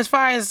 but as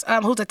far as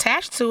who's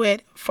attached to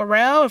it,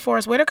 Pharrell and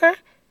Forest Whitaker?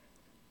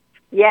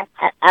 Yes,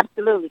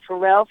 absolutely.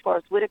 Pharrell,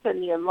 Forest Whitaker,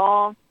 Nia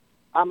Long,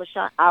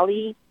 Mashan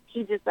Ali.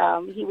 He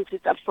was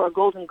just up for a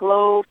Golden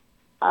Globe.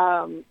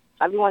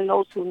 Everyone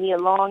knows who Nia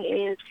Long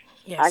is.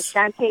 Yes.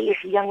 Shante is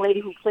the young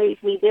lady who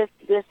plays me.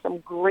 There's some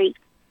great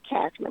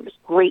cast members.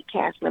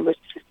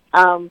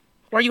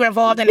 Were you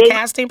involved in the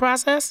casting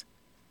process?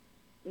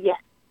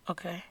 Yes.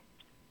 Okay.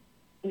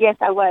 Yes,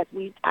 I was.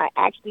 We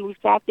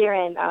sat there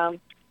and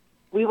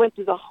we went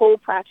through the whole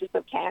process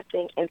of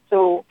casting, and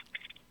so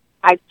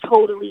I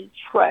totally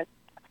trust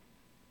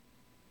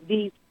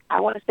these, I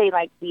want to say,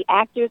 like, the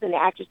actors and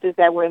the actresses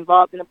that were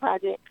involved in the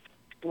project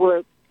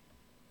were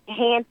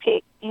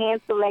hand-picked,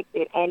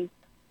 hand-selected, and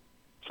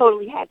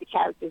totally had the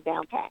characters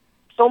down pat.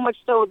 So much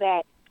so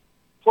that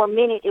for a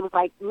minute it was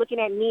like looking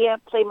at Nia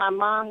play my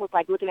mom was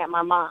like looking at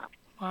my mom.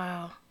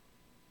 Wow.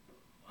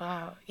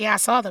 Yeah, I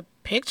saw the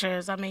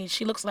pictures. I mean,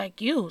 she looks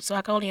like you, so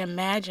I can only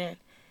imagine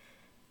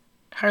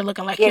her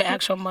looking like your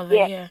actual mother.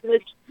 Yeah.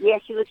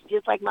 She looks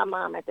just like my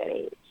mom at that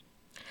age.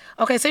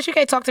 Okay, since you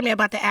can't talk to me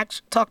about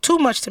talk too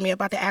much to me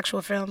about the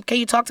actual film, can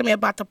you talk to me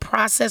about the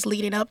process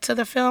leading up to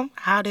the film?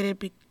 How did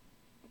it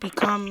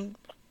become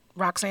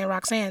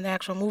Roxanne, the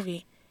actual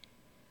movie?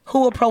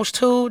 Who approached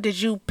who?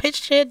 Did you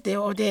pitch it,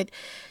 or did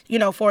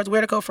Forest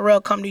Whitaker,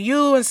 Pharrell come to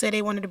you and say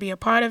they wanted to be a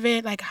part of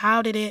it? Like,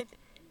 how did it?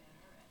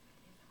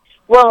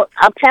 Well,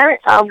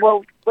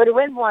 what it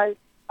went was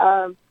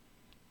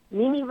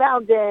Mimi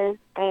Valdez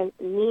and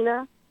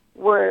Nina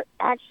were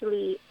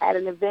actually at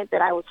an event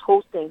that I was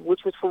hosting,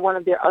 which was for one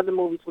of their other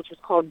movies, which was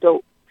called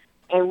Dope.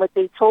 And what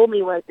they told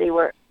me was they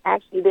were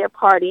actually there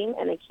partying,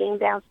 and they came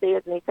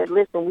downstairs and they said,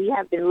 listen, we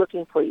have been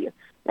looking for you.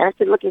 And I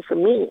said, looking for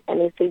me? And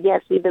they said,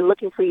 yes, we've been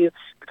looking for you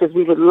because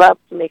we would love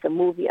to make a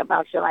movie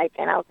about your life.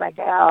 And I was like,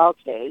 oh,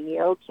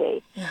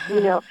 okay.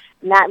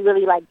 Not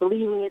really like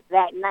believing it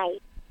that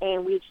night.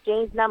 And we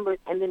exchanged numbers,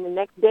 and then the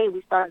next day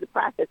we started the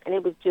process, and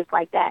it was just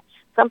like that.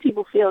 Some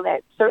people feel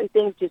that certain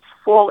things just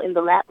fall in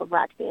the lap of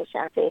Roxanne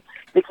Shante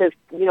because,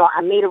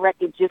 I made a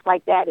record just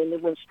like that, and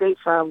it went straight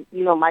from,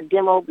 my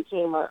demo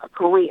became a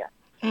career.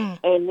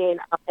 And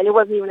then, and it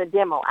wasn't even a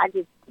demo. I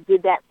just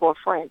did that for a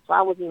friend, so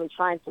I wasn't even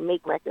trying to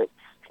make records.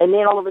 And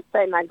then all of a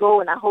sudden I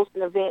go and I host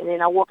an event, and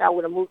then I walk out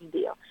with a movie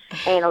deal.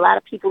 And a lot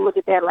of people look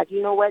at that like,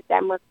 you know what,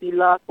 that must be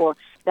luck, or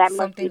that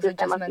must be this,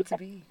 that must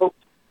be that.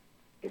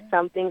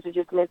 Some things are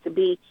just meant to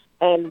be.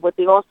 And what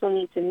they also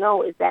need to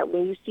know is that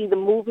when you see the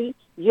movie,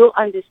 you'll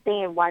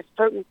understand why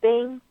certain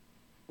things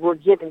were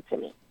given to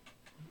me.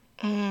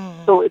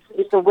 So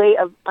it's a way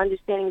of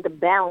understanding the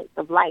balance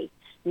of life,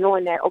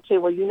 knowing that, okay,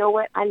 well, you know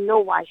what? I know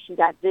why she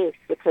got this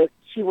because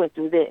she went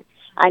through this.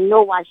 I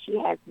know why she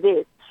has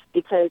this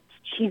because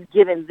she's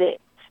given this.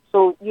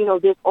 So,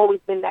 there's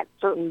always been that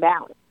certain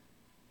balance.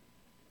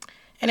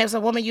 And there's a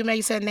woman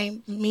you said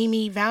named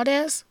Mimi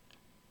Valdez?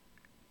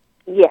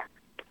 Yeah.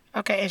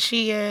 Okay, and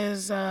she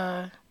is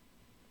a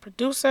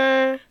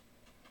producer?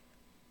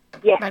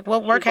 Yeah. Like,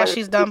 what work has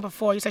she done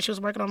before? You said she was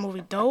working on the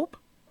movie Dope?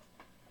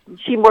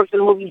 She worked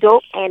on the movie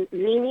Dope, and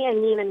Nene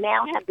and Nina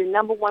now have the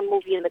 #1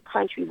 movie in the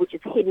country, which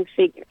is Hidden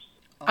Figures.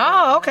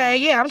 Oh, okay.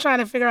 Yeah, I'm trying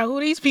to figure out who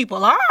these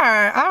people are.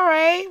 All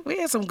right. We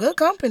had some good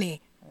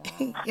company.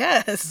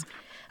 Yes.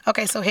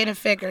 Okay, so Hidden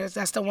Figures,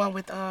 that's the one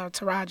with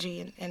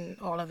Taraji and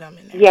all of them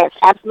in there. Yes,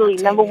 absolutely.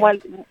 The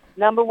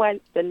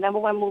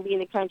 #1 movie in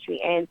the country.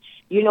 And,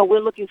 we're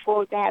looking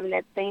forward to having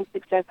that same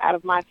success out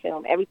of my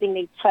film. Everything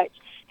they touch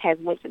has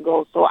went to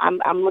gold. So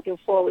I'm looking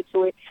forward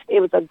to it.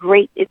 It's a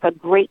great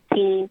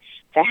team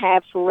to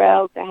have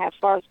Pharrell, to have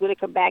Forest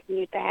Whitaker backing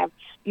you, to have,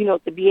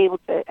 to be able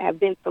to have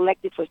been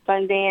selected for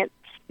Sundance.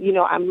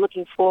 I'm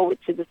looking forward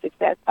to the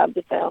success of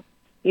the film.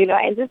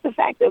 and just the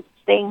fact of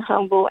staying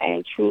humble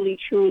and truly,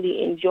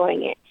 truly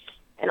enjoying it.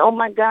 And oh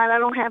my God, I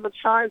don't have a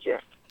charger.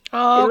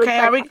 Oh, okay.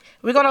 Are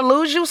we gonna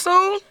lose you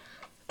soon?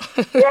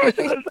 Yes,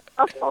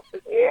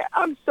 yeah,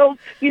 I'm so,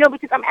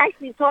 because I'm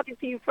actually talking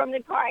to you from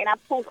the car, and I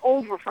pulled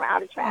over from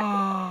out of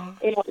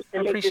traffic in order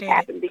to make this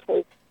happen.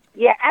 Because,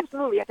 yeah,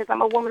 absolutely, because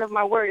I'm a woman of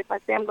my word. If I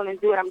say I'm going to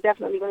do it, I'm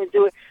definitely going to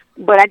do it.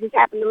 But I just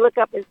happened to look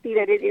up and see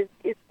that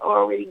it's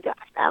already got.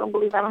 I don't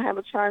believe I don't have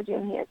a charger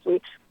in here,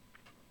 sweet.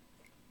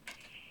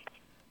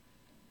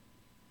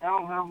 I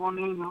don't have one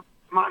either.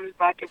 Mine is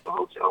back at the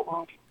hotel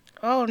room.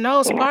 Oh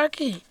no,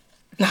 Sparky.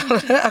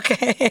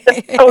 Okay.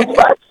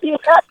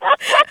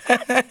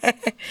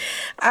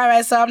 All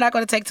right, so I'm not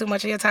going to take too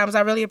much of your time.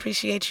 I really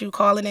appreciate you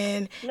calling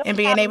in and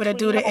being able to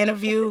do the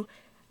interview.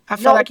 I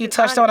feel like you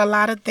touched on a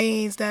lot of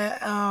things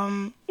that,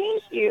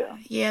 thank you.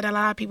 Yeah, that a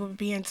lot of people would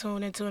be in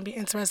tune into and be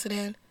interested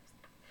in.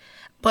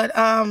 But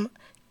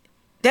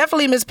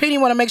definitely, Miss Petey,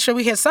 want to make sure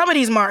we hit some of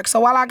these marks. So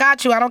while I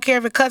got you, I don't care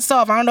if it cuts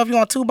off. I don't know if you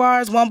want 2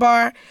 bars, 1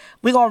 bar.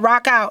 We're going to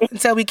rock out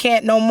until we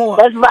can't no more.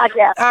 Let's rock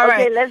out. All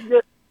right. Okay, let's do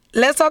it.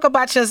 Let's talk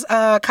about your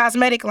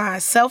cosmetic line.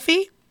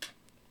 Selfie?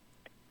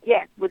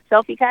 Yes, with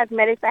Selfie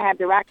Cosmetics, I have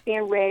the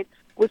Roxanne Red,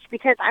 which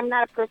because I'm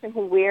not a person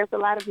who wears a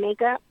lot of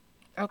makeup,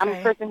 I'm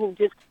a person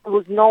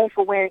who's known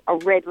for wearing a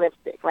red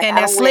lipstick. Like, and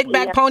that slick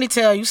back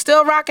ponytail. You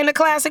still rocking the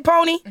classic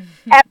pony?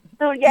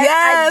 Absolutely,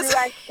 yes.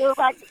 I still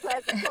rock the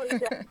classic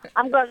ponytail.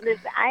 I'm going to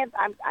listen.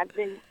 I've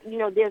been,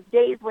 there's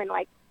days when,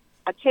 like,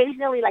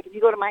 occasionally, like if you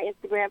go to my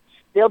Instagram,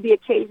 there'll be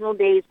occasional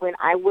days when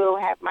I will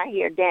have my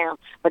hair down,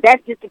 but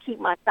that's just to keep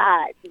my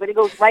sides. But it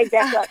goes right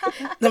back up.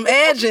 Them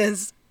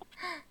edges.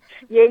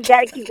 Yeah, you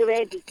gotta keep the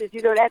edges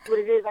because that's what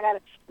it is. I gotta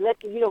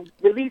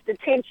release the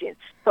tension.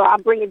 So I'll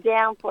bring it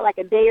down for like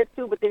a day or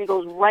 2, but then it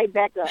goes right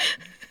back up.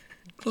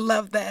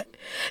 Love that.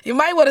 You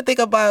might want to think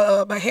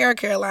about my hair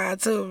care line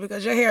too,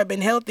 because your hair had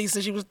been healthy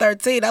since you was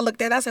 13. I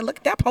looked at it, I said,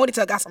 look, that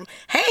ponytail got some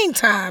hang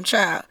time,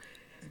 child.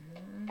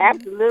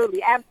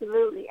 Absolutely.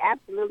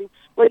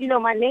 Well,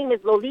 my name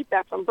is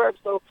Lolita from birth,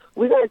 so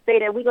we're going to say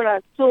that we're going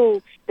to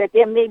assume that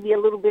there may be a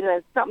little bit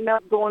of something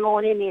else going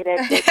on in there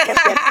that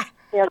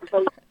kept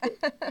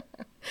that.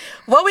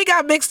 What we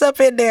got mixed up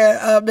in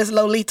there, Miss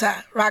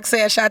Lolita,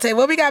 Roxanne Shante?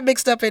 What we got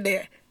mixed up in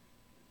there?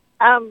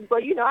 Well,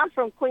 I'm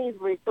from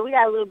Queensbridge, so we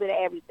got a little bit of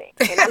everything.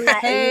 And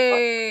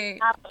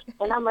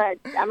I'm not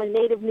I'm a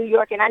native New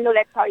Yorker, and I know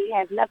that probably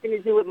has nothing to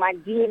do with my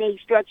DNA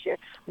structure,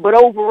 but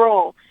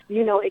overall,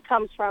 it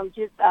comes from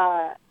just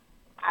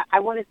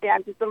I want to say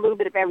I'm just a little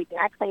bit of everything.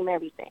 I claim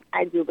everything.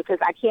 I do, because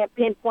I can't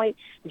pinpoint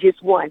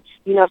just one.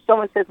 If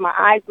someone says my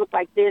eyes look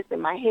like this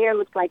and my hair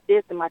looks like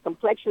this and my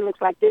complexion looks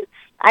like this,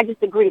 I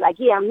just agree. Like,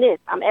 yeah, I'm this.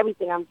 I'm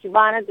everything. I'm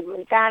Cubana,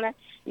 Dominicana,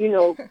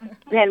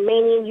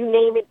 Panamanian, you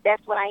name it,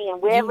 that's what I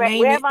am. Wherever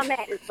I'm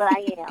at is what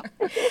I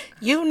am.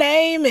 You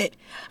name it.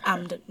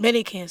 I'm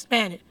Dominican,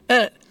 Spanish.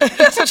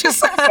 That's what you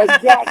said.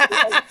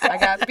 Exactly. I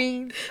got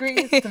beans,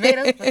 greens,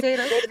 tomatoes,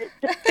 potatoes.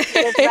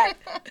 That's right.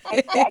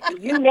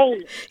 Exactly. You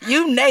name it.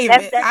 You name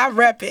it. I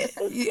rep it.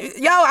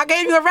 Yo, I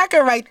gave you a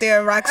record right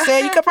there,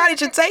 Roxanne. You could probably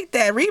should take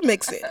that,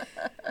 remix it.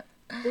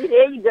 See,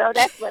 there you go.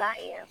 That's what I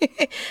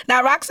am.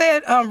 Now,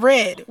 Roxanne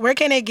Red, where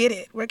can they get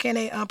it? Where can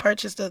they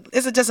purchase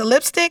is it just a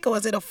lipstick or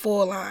is it a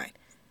full line?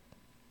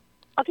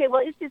 Okay,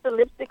 well, it's just a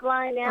lipstick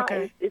line now.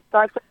 Okay. It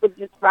starts with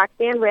just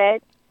Roxanne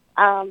Red.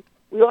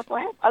 We also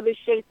have other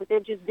shades, but they're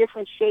just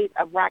different shades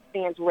of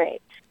Roxanne's Red.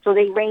 So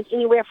they range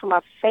anywhere from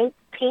a faint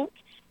pink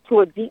to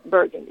a deep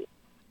burgundy.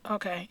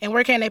 Okay. And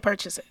where can they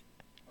purchase it?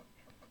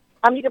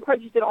 You can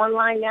purchase it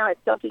online now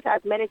at Selfie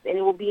Cosmetics, and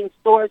it will be in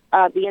stores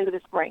at the end of the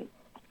spring.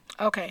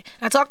 Okay.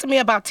 Now talk to me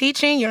about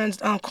teaching. You're in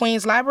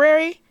Queens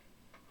Library?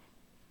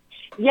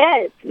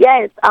 Yes.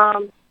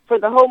 For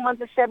the whole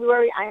month of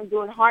February, I am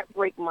doing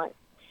Heartbreak Month,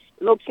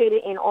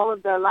 located in all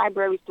of the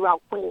libraries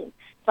throughout Queens.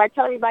 So I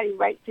tell everybody,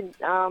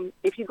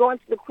 if you go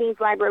into the Queens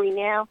Library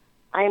now,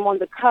 I am on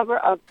the cover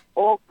of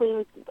all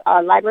Queens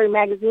Library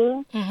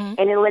magazine, and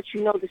it'll let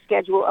you know the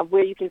schedule of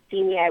where you can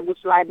see me at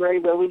which library,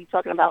 where we'll be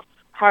talking about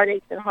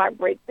heartaches and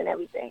heartbreaks and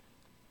everything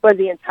for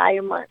the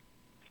entire month.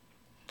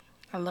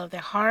 I love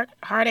that.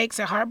 Heartaches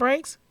and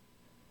heartbreaks?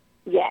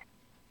 Yes.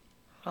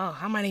 Oh,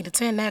 I might need to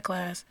attend that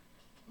class.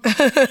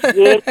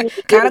 Yeah,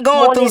 kind of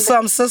going through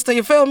something, sister.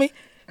 You feel me?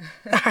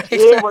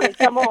 Yeah, well,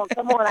 come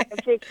on, I can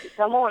fix it.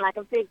 Come on, I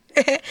can fix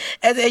it.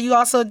 And then you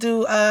also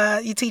do,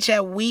 you teach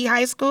at Wee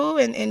High School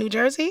in New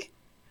Jersey?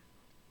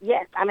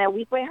 Yes, I'm at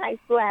Weequay High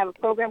School. I have a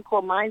program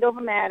called Mind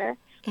Over Matter,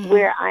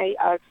 where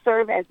I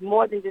serve as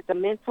more than just a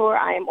mentor.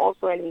 I am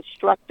also an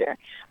instructor,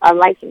 a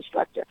life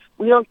instructor.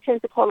 We don't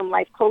tend to call them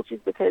life coaches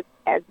because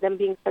as them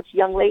being such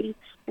young ladies,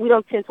 we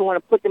don't tend to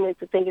want to put them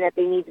into thinking that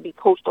they need to be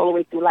coached all the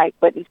way through life.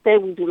 But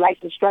instead, we do life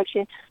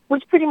instruction,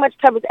 which pretty much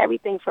covers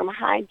everything from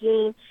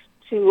hygiene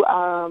to,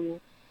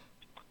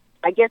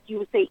 I guess you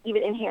would say,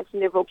 even enhancing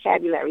their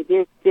vocabulary.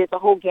 There's a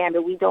whole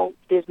gamut.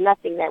 There's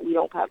nothing that we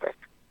don't cover.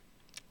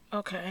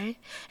 Okay.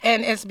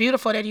 And it's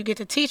beautiful that you get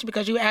to teach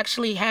because you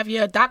actually have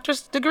your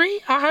doctor's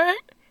degree, I heard?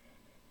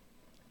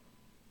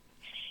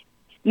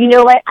 You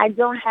know what? I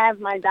don't have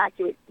my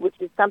doctorate, which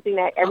is something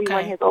that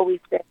everyone has always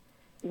said.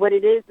 What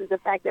it is the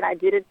fact that I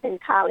did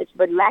attend college,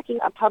 but lacking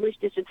a published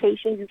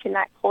dissertation, you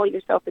cannot call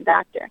yourself a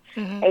doctor.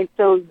 Mm-hmm. And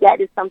so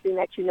that is something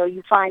that,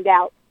 you find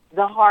out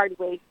the hard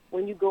way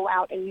when you go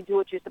out and you do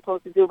what you're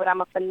supposed to do. But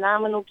I'm a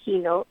phenomenal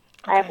keynote.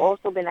 Okay. I have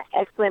also been an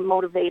excellent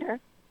motivator.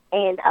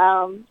 And,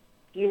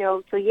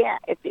 so yeah,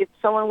 if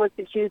someone was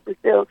to choose to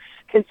still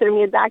consider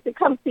me a doctor,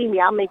 come see me.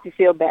 I'll make you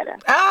feel better.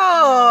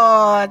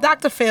 Oh,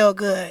 Dr. Feel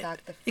Good.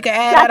 You can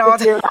add that on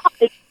to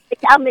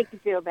I'll make you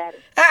feel better.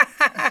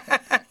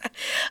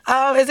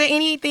 Is there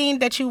anything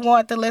that you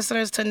want the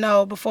listeners to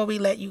know before we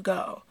let you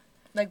go?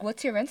 Like,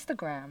 what's your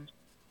Instagram?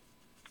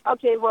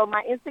 Okay, well,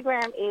 my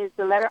Instagram is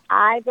the letter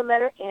I, the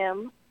letter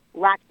M,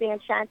 Roxanne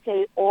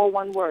Shante, all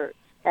one word.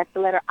 That's the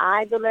letter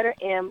I, the letter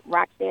M,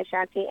 Roxanne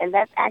Shante, and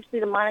that's actually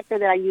the moniker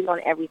that I use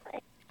on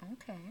everything.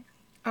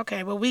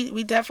 Okay, well,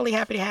 we definitely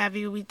happy to have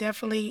you. We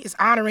definitely is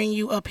honoring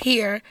you up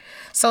here.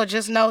 So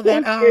just know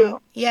that,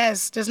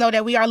 just know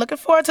that we are looking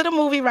forward to the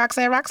movie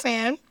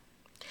Roxanne.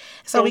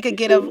 So we could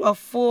get a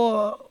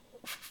full-length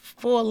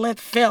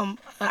film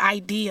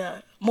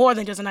idea, more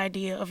than just an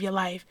idea of your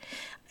life.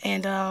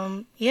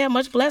 And,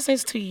 much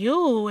blessings to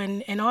you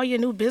and all your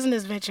new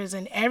business ventures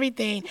and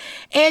everything.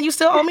 And you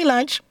still owe me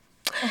lunch.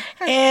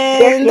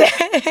 And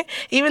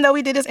even though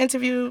we did this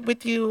interview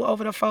with you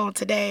over the phone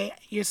today,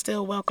 you're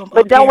still welcome.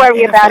 But don't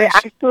worry about it.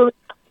 I'm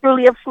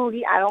truly a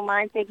foodie. I don't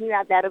mind taking you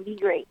out. That'll be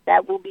great.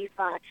 That will be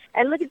fine.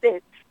 And look at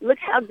this. Look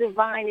how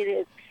divine it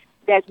is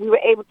that we were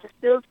able to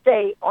still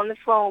stay on the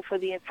phone for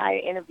the entire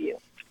interview.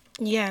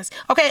 Yes.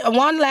 Okay,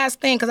 one last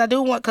thing,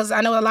 because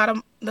I know a lot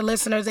of the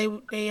listeners, they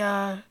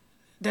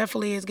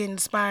definitely is getting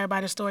inspired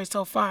by the story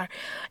so far.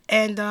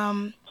 And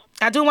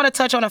I do want to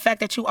touch on the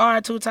fact that you are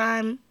a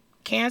 2-time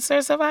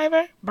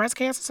breast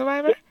cancer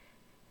survivor?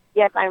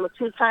 Yes, I'm a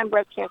 2-time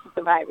breast cancer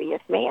survivor. Yes,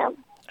 ma'am.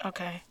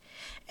 Okay.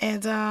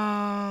 And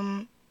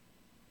I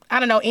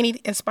don't know,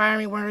 any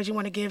inspiring words you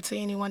want to give to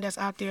anyone that's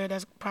out there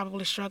that's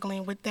probably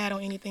struggling with that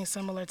or anything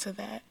similar to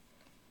that?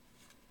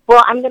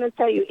 Well, I'm going to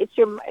tell you, it's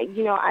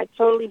I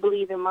totally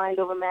believe in mind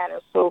over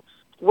matter. So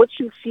what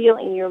you feel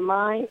in your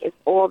mind is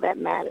all that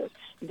matters.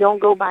 Don't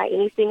go by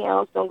anything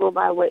else. Don't go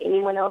by what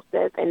anyone else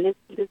says. And this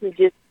is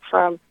just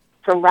from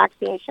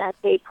Roxanne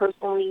Shante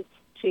personally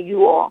to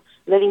you all,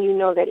 letting you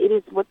know that it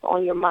is what's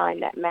on your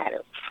mind that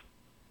matters.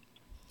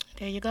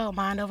 There you go,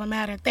 mind over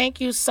matter.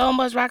 Thank you so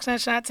much, Roxanne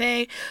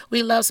Shante.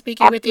 We love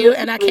speaking with you,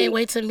 and I can't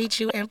wait to meet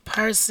you in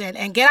person.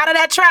 And get out of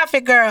that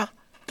traffic, girl.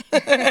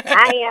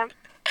 I am.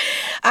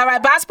 All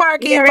right, bye,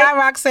 Sparky. Bye,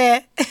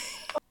 Roxanne.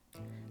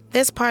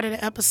 This part of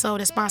the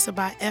episode is sponsored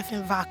by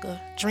F&V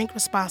Vodka. Drink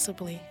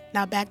responsibly.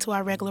 Now back to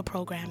our regular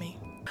programming.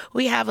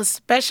 We have a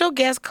special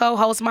guest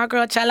co-host, my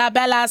girl Chala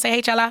Bella. Say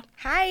hey, Chala.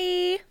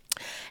 Hi.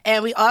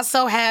 And we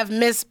also have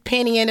Miss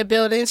Penny in the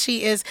building.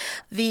 She is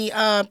the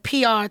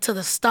PR to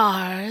the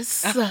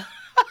stars.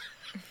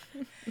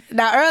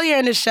 Now, earlier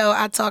in the show,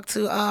 I talked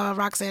to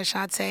Roxanne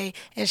Shante,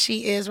 and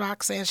she is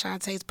Roxanne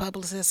Shante's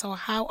publicist. So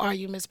how are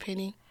you, Miss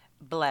Penny?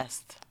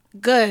 Blessed.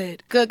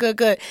 Good.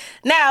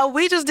 Now,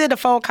 we just did a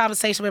phone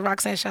conversation with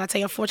Roxanne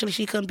Shante. Unfortunately,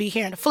 she couldn't be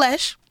here in the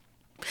flesh.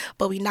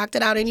 But we knocked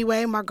it out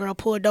anyway. My girl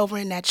pulled over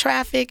in that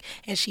traffic,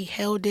 and she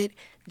held it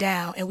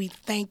down. And we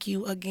thank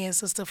you again,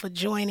 sister, for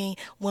joining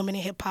Women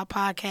in Hip Hop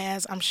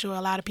Podcast. I'm sure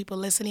a lot of people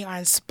listening are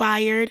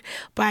inspired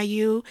by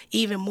you,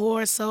 even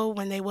more so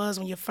when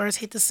you first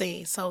hit the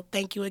scene. So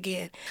thank you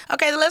again.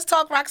 Okay, let's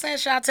talk Roxanne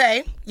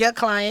Shante, your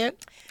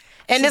client.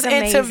 In this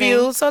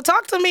interview, so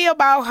talk to me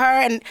about her,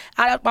 and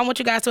I want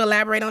you guys to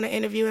elaborate on the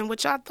interview and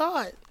what y'all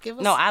thought.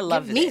 I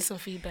loved it. Give me some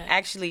feedback.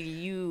 Actually,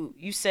 you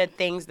said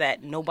things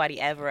that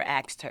nobody ever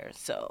asked her,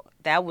 so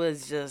that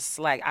was just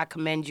like, I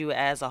commend you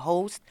as a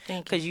host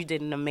because you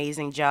did an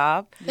amazing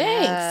job.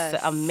 Thanks. Yes.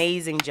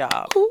 Amazing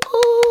job.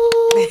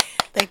 Ooh.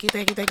 Thank you.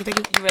 You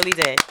really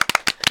did.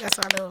 That's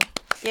our little.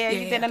 Yeah,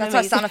 you did an That's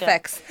amazing our sound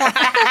effects.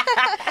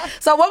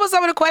 So what were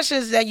some of the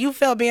questions that you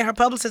felt being her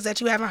publicist that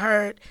you haven't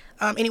heard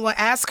anyone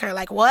ask her?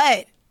 Like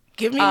what?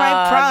 Give me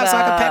my props so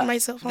I can pat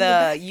myself on the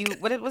back.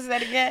 What was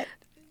that again?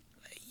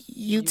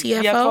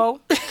 UTFO?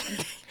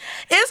 Isn't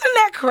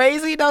that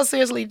crazy? No,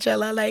 seriously,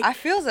 Jella. Like, I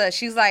feel that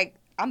she's like,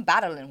 I'm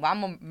battling. Well, I'm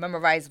going to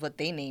memorize what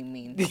they name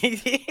means.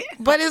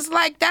 But it's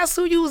like, that's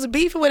who you was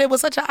beefing with. It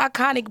was such an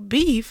iconic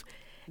beef.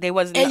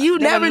 And you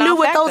never knew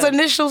what those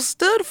initials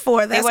stood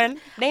for.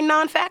 They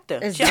non-factor.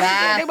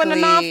 Exactly. They were a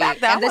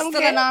non-factor. And they're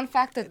still a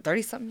non-factor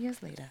 30-something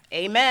years later.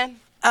 Amen.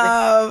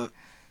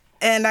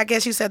 And I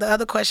guess you said the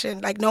other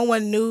question, like no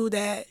one knew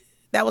that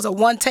was a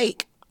one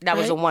take. That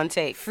was a one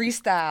take.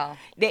 Freestyle.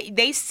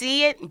 They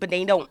see it, but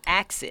they don't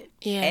ask it.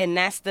 Yeah. And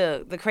that's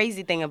the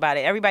crazy thing about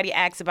it. Everybody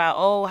asks about,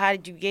 oh, how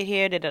did you get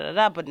here,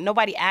 da-da-da-da, but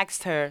nobody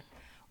asked her,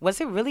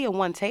 was it really a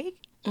one take?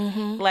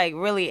 Mm-hmm. Like,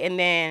 really? And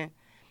then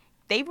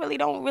they really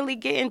don't really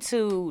get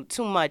into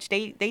too much.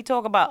 They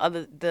talk about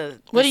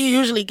What do you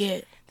usually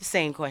get? The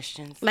same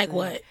questions. Like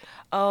what?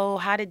 Oh,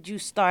 how did you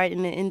start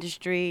in the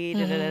industry?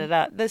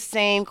 Mm-hmm. The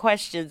same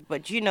questions.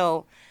 But,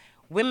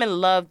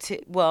 women love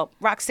to, well,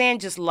 Roxanne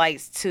just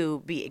likes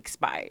to be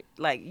inspired.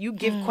 Like, you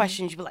give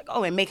questions, you be like,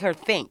 oh, and make her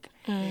think.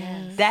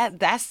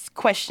 That's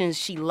questions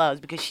she loves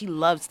because she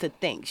loves to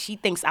think. She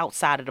thinks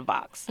outside of the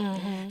box.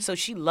 So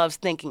she loves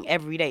thinking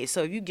every day.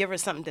 So if you give her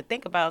something to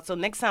think about, so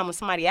next time when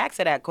somebody asks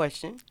her that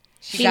question,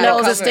 she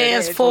knows it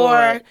stands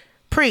for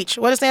preach.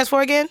 What it stands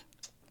for again?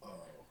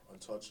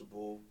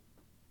 Untouchable.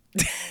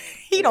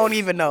 He don't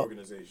even know.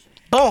 Organization.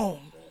 Boom.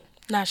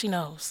 Now she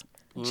knows.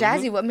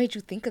 Jazzie, what made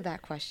you think of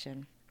that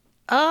question?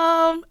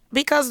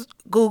 Because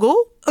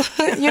Google,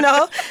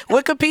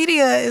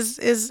 Wikipedia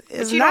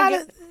is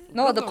not.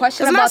 No, the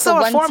question It's about not so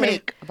the one informative.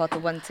 take. About the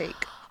one take.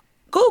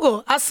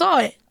 Google. I saw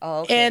it.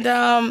 Oh, okay. And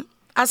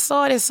I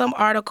saw it in some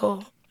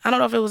article. I don't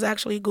know if it was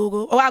actually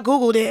Google. Oh, I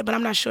Googled it, but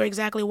I'm not sure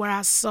exactly where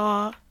I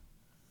saw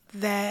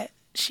that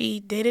she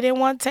did it in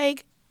one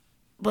take.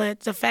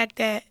 But the fact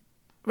that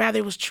whether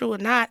it was true or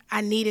not,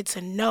 I needed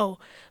to know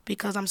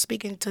because I'm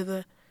speaking to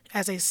the,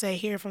 as they say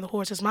here, from the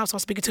horse's mouth. So I'm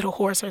speaking to the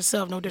horse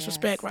herself. No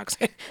disrespect,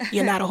 Roxanne.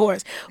 You're not a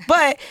horse.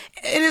 But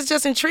it is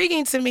just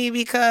intriguing to me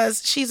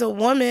because she's a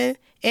woman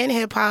in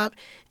hip hop.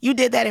 You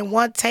did that in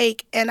one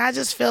take. And I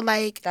just feel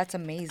like that's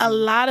amazing. A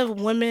lot of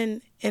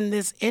women in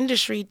this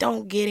industry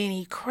don't get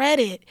any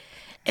credit,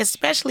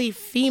 especially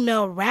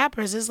female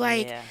rappers. It's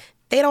like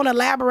they don't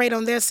elaborate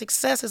on their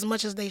success as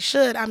much as they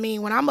should. I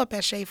mean, when I'm up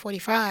at Shade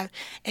 45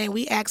 and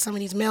we ask some of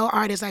these male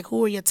artists, like,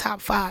 who are your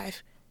top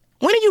 5?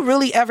 When do you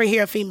really ever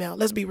hear a female?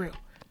 Let's be real.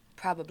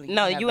 Probably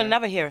No, never. you will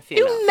never hear a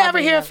female. You never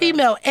hear a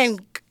female.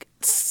 And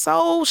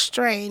so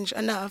strange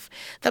enough,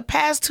 the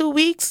past 2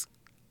 weeks,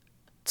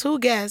 2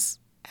 guests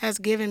has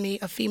given me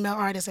a female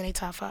artist in a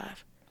top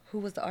 5. Who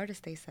was the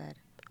artist they said?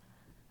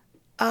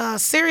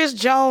 Sirius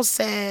Jones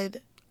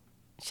said...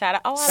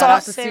 Shout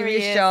out to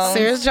Sirius Jones.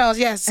 Sirius Jones,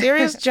 yes.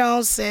 Sirius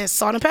Jones said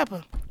salt and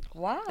pepper.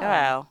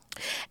 Wow.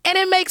 And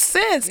it makes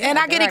sense. Yeah, and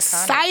I get iconic.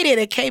 excited.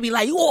 And Kay be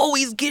like, you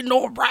always getting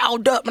all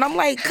riled up. And I'm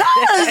like,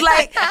 cuz,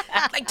 like,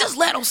 just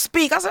let them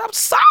speak. I said, I'm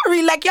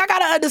sorry. Like, y'all got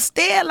to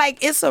understand,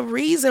 like, it's a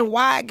reason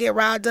why I get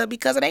riled up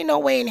because it ain't no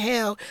way in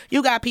hell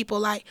you got people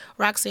like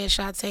Roxanne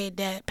Shante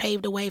that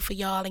paved the way for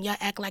y'all and y'all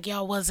act like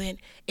y'all wasn't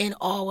in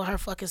awe with her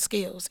fucking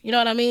skills. You know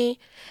what I mean?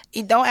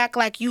 You don't act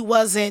like you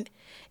wasn't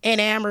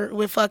enamored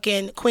with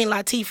fucking Queen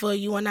Latifah,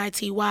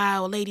 UNITY,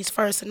 or Ladies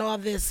First and all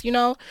this,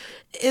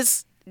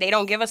 They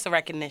don't give us the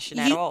recognition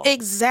at all.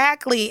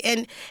 Exactly.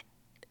 And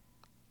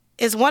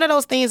it's one of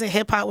those things in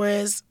hip-hop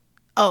where it's,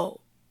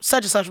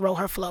 such and such wrote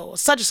her flow, or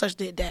such and such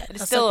did that.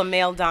 It's still a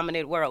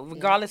male-dominant world.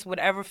 Regardless,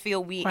 whatever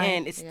field we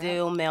in, it's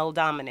still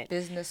male-dominant.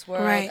 Business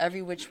world,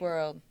 every which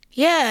world.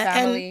 Yeah.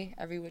 Family,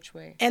 every which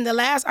way. And the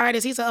last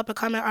artist, he's an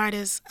up-and-coming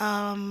artist,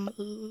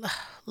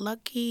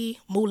 Lucky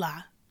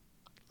Moolah.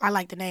 I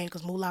like the name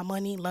because Moolah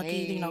Money,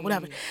 Lucky,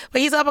 whatever.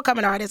 But he's an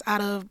up-and-coming artist out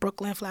of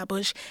Brooklyn,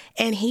 Flatbush.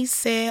 And he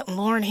said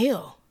Lauryn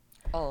Hill.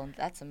 Oh,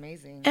 that's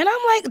amazing. And I'm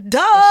like,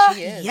 duh,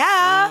 she is.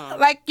 yeah.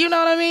 Like, you know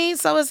what I mean?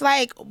 So it's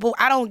like, well,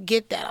 I don't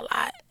get that a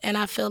lot. And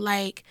I feel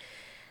like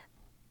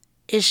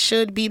it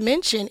should be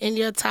mentioned in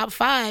your top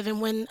 5.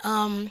 And when,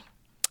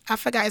 I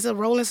forgot, is it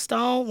Rolling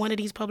Stone? One of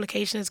these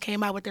publications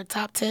came out with their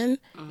top 10.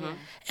 Mm-hmm.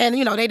 And,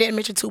 they didn't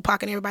mention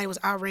Tupac and everybody was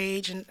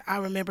outraged. And I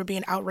remember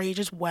being outraged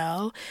as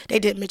well. They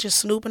didn't mention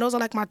Snoop. And those are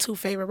like my 2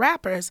 favorite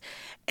rappers.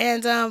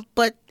 And,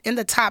 but in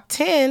the top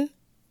 10,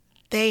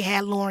 they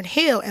had Lauryn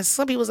Hill, and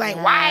some people was like,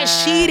 why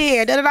is she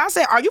there? I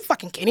said, are you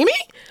fucking kidding me?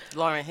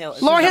 Lauryn Hill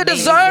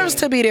deserves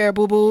to be there,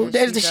 boo-boo.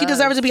 Yes, she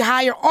deserves to be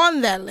higher on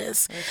that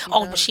list. Yes,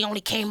 but she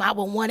only came out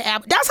with 1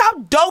 album. That's how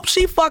dope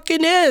she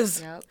fucking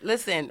is. Yep.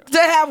 Listen. To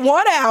have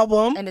 1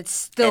 album. And it's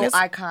still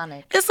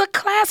iconic. It's a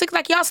classic.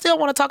 Like, y'all still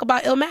want to talk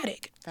about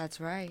Illmatic.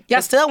 That's right.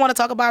 Y'all still want to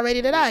talk about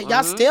Ready to Die.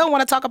 Y'all still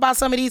want to talk about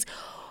some of these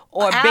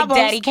or albums. Big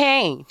Daddy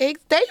Kane. There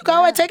you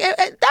go. And take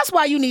it. That's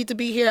why you need to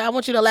be here. I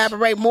want you to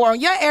elaborate more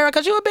on your era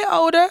because you're a bit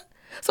older.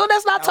 So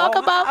let's not talk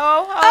about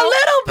a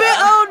little bit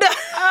older.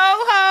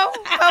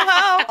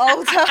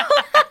 Older.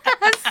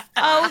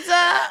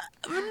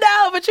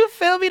 No, but you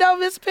feel me though,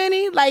 Miss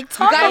Penny? Like,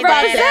 talk about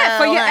that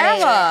for your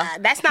era.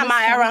 That's not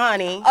my era,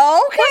 honey.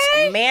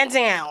 Okay. Man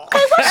down.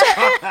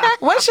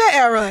 What's your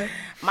era?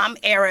 My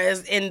era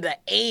is in the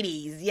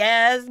 80s,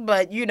 yes,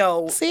 but See?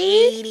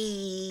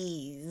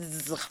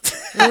 80s.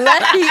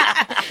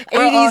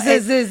 80s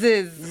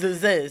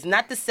is.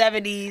 Not the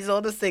 70s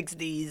or the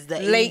 60s. The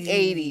late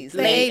 80s.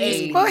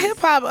 Late 80s. Well,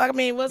 hip-hop, I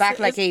mean, back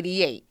like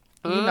 88.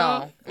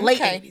 Late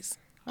 80s.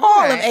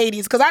 All of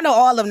 80s, because I know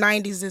all of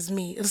 90s is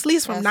me. At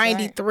least from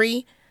 93.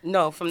 Right.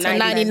 No, from to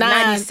 99.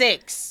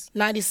 96.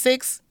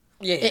 96?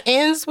 Yeah. It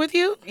ends with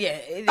you? Yeah.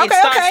 It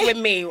starts with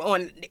me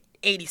on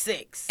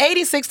 86.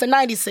 86 to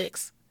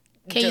 96.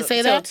 Can you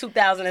say that? Till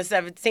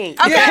 2017. Okay.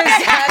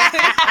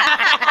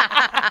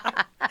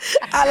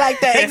 I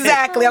like that.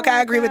 Exactly. Okay,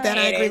 I agree with that.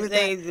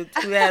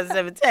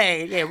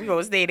 2017. Yeah, we're going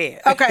to stay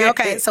there.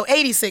 Okay. So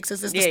 86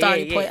 is the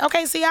starting point.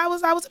 Okay, see, I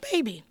was a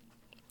baby.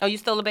 Oh, you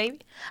still a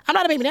baby? I'm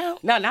not a baby now.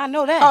 No, I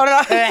know that. Oh,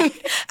 no.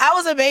 I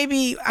was a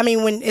baby. I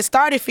mean, when it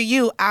started for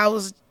you, I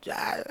don't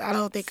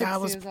think 6 I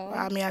was. years old.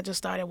 I mean, I just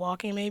started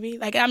walking maybe.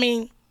 Like, I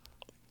mean,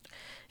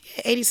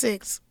 Yeah,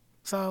 86.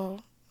 So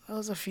that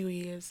was a few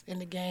years in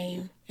the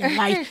game, in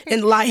life,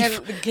 in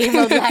life. The game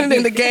of life.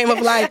 In the game of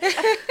life.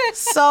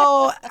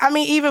 So, I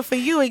mean, even for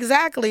you,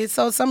 exactly.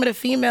 So some of the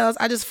females,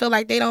 I just feel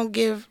like they don't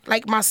give,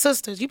 like my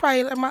sisters. You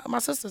probably like my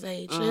sister's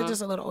age. They're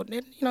just a little older.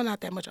 You know, not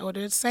that much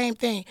older. It's the same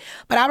thing.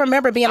 But I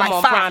remember being I'm like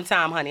on 5. prime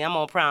time, honey. I'm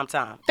on prime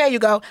time. There you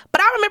go.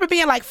 But I remember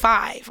being like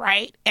 5,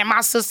 right? And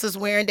my sisters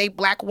wearing they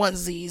black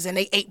onesies and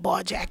they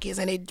 8-ball jackets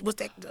and they, what's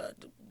that,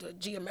 the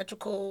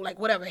geometrical, like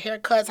whatever,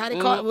 haircuts, how they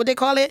call it, what they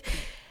call it.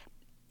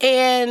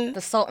 And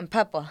The salt and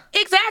pepper.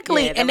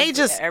 exactly, Yeah, and that they was-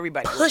 just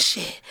everybody push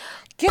it,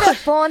 Get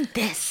up on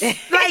this.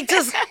 like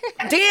just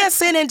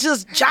dancing and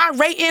just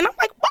gyrating. I'm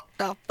like, what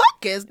the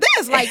fuck is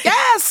this? Like,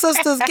 yes,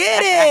 sisters,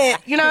 get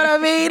it. You know what I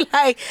mean?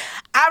 Like,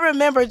 I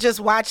remember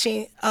just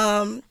watching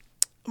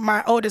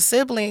my older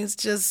siblings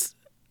just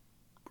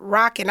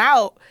rocking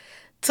out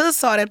to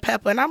Salt and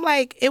Pepper, and I'm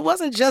like, it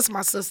wasn't just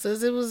my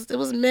sisters; it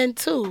was men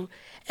too.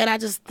 And I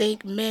just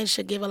think men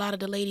should give a lot of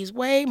the ladies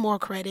way more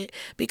credit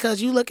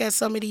because you look at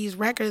some of these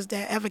records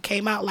that ever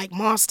came out, like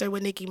Monster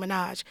with Nicki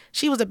Minaj.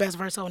 She was the best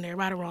verse on there,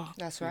 right or wrong?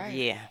 That's right.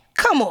 Yeah.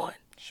 Come on.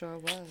 Sure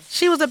was.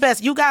 She was the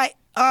best. You got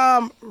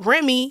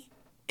Remy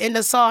in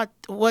the song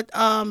with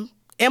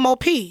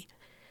MOP.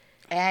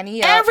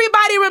 Annie.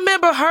 Everybody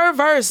remember her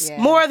verse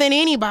Yeah. more than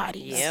anybody.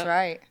 Yeah. That's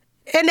right.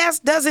 And that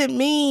doesn't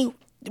mean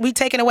we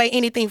taking away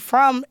anything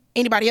from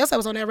anybody else that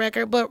was on that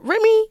record, but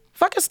Remy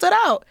fucking stood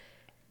out.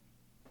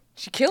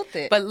 She killed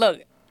it. But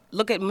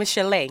look at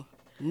Michelle.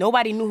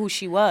 Nobody knew who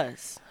she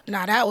was.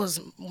 Nah, that was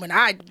when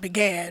I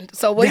began.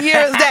 So what year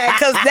is that?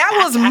 Because that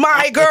was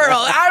my girl.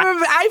 I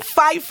remember, I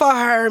fight for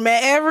her,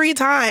 man, every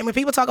time. When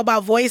people talk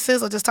about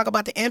voices or just talk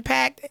about the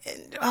impact,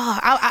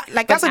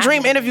 like that's a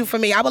dream interview for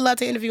me. I would love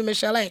to interview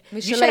Michelle. You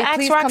Michelle, should ask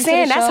please come to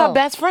Roxanne. the That's show. her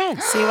best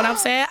friend. See what I'm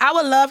saying? I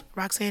would love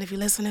Roxanne if you're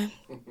listening.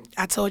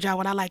 I told y'all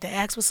when I like to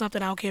ask for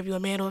something, I don't care if you're a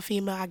man or a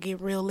female, I get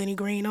real Lenny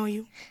Green on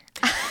you.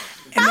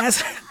 And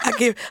that's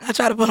I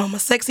try to put on my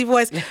sexy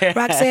voice.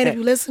 Roxanne, if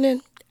you're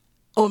listening,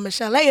 or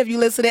Michelle, if you're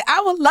listening,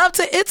 I would love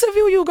to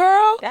interview you,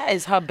 girl. That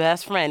is her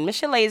best friend.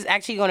 Michelle is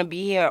actually going to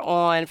be here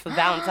for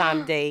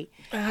Valentine's Day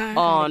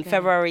on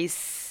February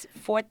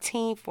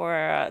 14th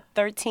or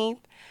 13th.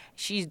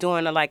 She's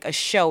doing a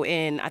show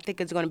I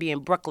think it's going to be in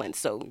Brooklyn.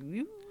 So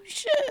you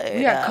should.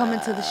 We are coming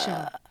to the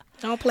show.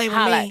 Don't play with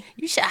Holla, me.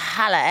 you should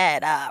holla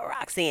at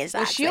Roxanne.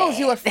 Well, she owes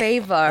you a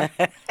favor.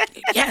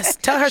 Yes,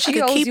 tell her she She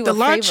could owes keep you the a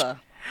lunch. favor.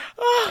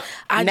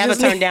 I Never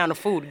just turn need- down the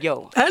food,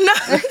 yo. I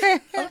know.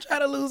 I'm trying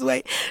to lose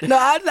weight. No,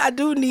 I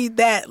do need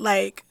that,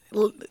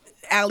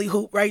 alley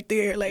hoop right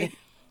there,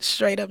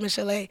 straight up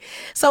Michelle.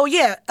 So,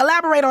 yeah,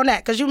 elaborate on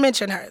that, because you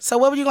mentioned her. So,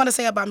 what were you going to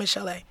say about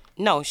Michelle?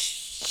 No,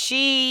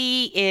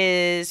 she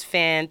is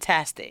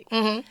fantastic.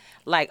 Mm-hmm.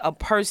 Like a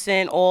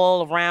person,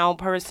 all around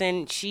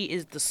person. She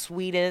is the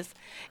sweetest.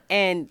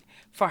 And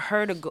for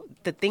her to go,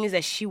 the things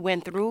that she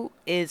went through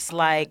is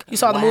like. You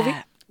saw the movie?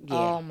 Yeah.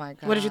 Oh, my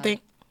God. What did you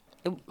think?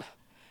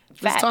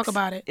 Facts. talk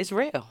about it. It's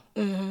real.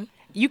 Mm-hmm.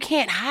 You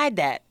can't hide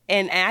that.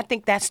 And I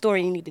think that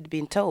story needed to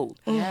be told.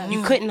 Mm-hmm.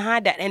 You couldn't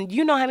hide that. And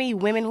you know how many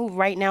women who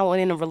right now are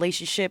in a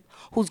relationship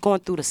who's going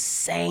through the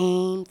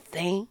same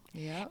thing?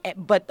 Yeah.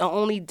 But the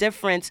only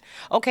difference,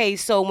 okay,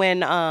 so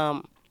when,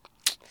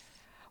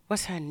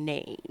 what's her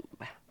name?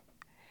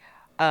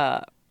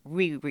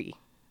 Riri.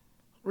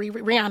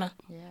 Rihanna.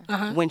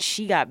 Yeah. When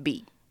she got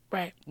beat,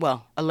 Right.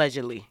 well,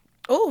 allegedly.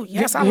 Oh,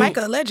 yes, I like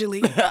her,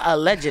 allegedly.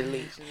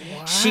 Allegedly.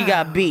 She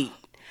got beat.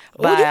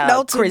 Oh, by, you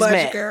know too Chris much,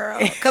 Mack. girl.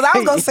 Because I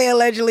was going to say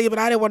allegedly, but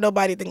I didn't want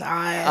nobody to think,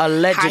 how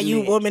Allegedly.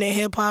 you woman in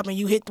hip-hop and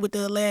you hit with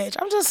the alleged.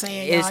 I'm just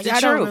saying, It's y'all. the Y'all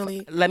truth. don't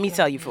really... Let me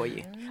tell you for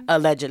you.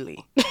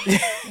 Allegedly.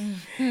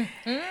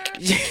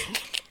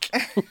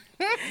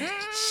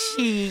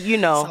 She, you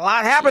know. A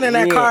lot happened in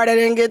that Yeah. car that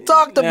didn't get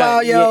talked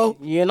about, yo.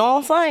 You know what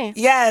I'm saying?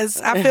 Yes,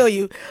 I feel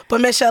you.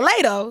 But Michelle,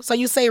 though, so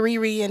you say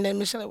Riri and then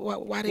Michelle,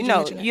 why did you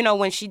mention that? You know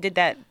when she did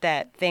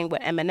that thing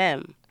with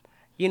Eminem,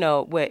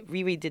 what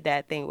Riri did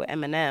that thing with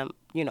Eminem,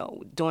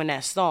 doing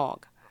that song.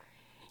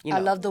 I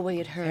love the way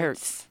it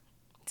hurts.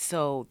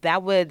 So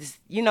that was,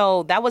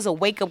 that was a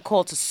wake up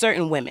call to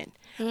certain women.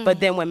 But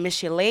then when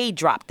Michelle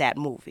dropped that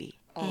movie,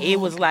 it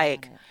was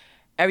like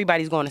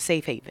everybody's going to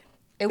safe haven.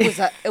 It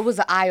was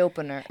an eye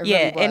opener.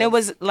 Yeah, and it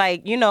was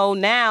like now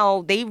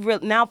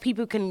now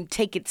people can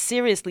take it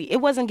seriously.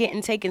 It wasn't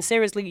getting taken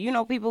seriously.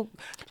 People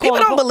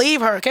don't believe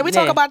her. Can we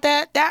talk Yeah. about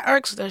that? That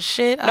irks the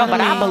shit out No, of but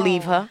me. I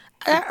believe her.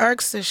 That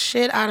irks the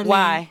shit out of me.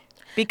 Why?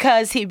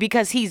 Because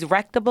he's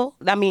rectable.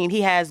 I mean,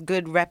 he has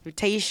good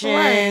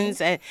reputations,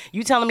 Right. and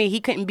you telling me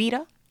he couldn't beat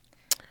her?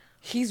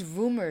 He's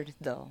rumored,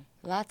 though.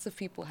 Lots of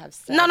people have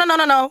said.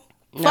 No.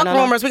 Fuck no.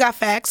 rumors. We got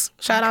facts.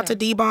 Shout out to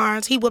D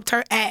Barnes. He whooped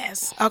her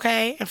ass,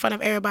 okay, in front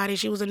of everybody.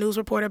 She was a news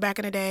reporter back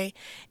in the day,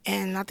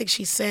 and I think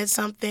she said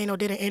something or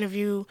did an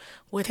interview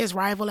with his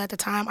rival at the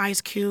time, Ice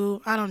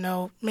Cube. I don't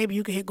know. Maybe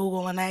you could hit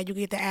Google on that. You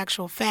get the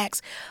actual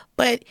facts.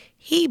 But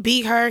he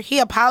beat her. He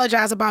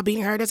apologized about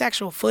beating her. There's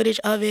actual footage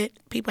of it.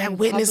 People have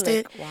witnessed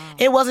public. it. Wow.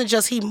 It wasn't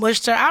just he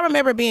mushed her. I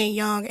remember being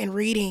young and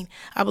reading,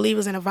 I believe it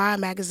was in a Vibe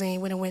magazine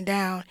when it went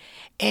down,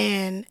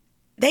 and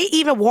they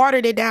even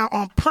watered it down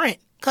on print.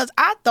 Because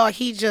I thought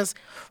he just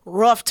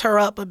roughed her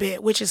up a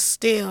bit, which is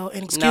still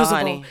inexcusable. No,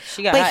 honey.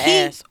 She got her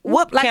ass.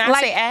 Whooped, Can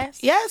I say ass?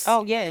 Yes.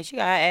 Oh, yeah. She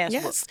got her ass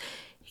Yes. whooped.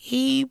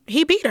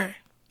 He beat her.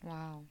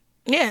 Wow.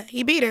 Yeah,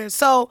 he beat her.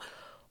 So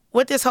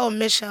with this whole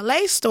Miss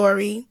Chalet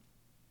story,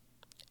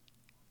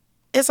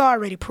 it's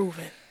already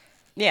proven.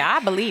 Yeah,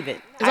 I believe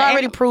it. It's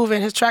already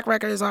proven. His track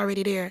record is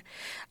already there.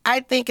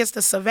 I think it's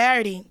the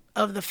severity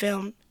of the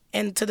film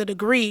and to the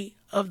degree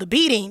of the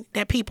beating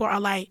that people are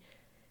like,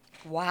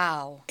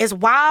 Wow. it's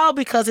wild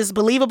because it's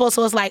believable.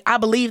 So it's like, I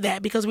believe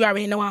that because we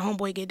already know how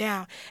homeboy get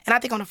down. And I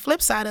think on the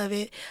flip side of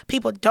it,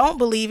 people don't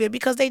believe it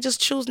because they just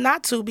choose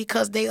not to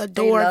because they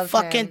adore love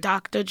fucking him.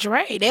 Dr.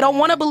 Dre. They don't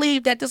want to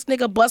believe that this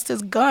nigga bust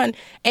his gun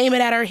aiming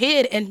at her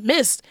head and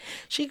missed.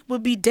 She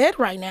would be dead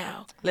right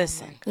now.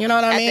 Listen. You know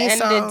what I mean? At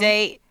the end of the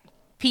day,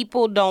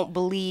 people don't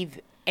believe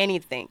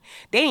anything.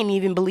 They didn't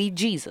even believe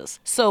Jesus.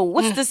 So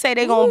what's to say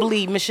they gonna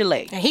believe Miss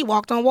Chalet? And he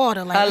walked on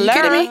water. Like, are you Alert.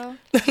 kidding me?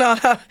 No.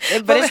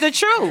 But it's the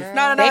truth.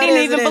 No, they it didn't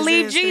is, even it is,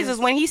 believe it is, Jesus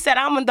when he said,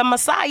 "I'm the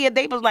Messiah."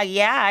 They was like,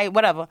 "Yeah, all right,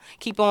 whatever,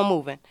 keep on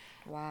moving."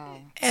 Wow.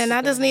 And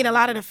I just need a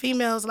lot of the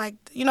females, like,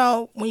 you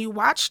know, when you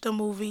watch the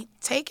movie,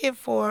 take it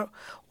for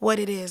what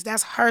it is.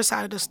 That's her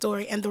side of the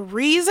story. And the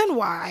reason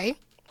why,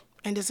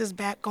 and this is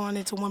back going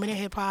into women in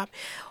hip hop,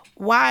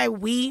 why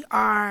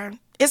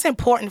it's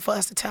important for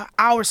us to tell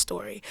our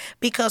story.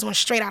 Because when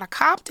Straight Outta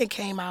Compton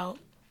came out,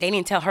 They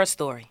didn't tell her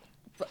story.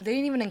 But they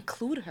didn't even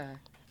include her.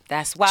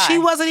 That's why she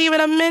wasn't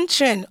even a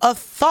mention, a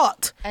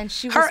thought. And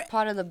she was Her-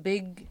 part of the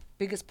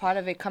biggest part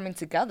of it coming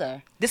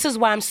together. This is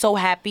why I'm so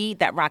happy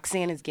that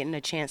Roxanne is getting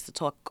a chance to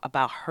talk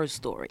about her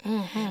story.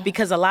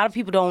 Because a lot of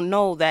people don't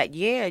know that,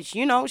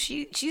 you know,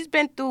 she's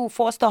been through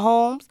foster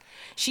homes.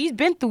 She's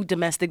been through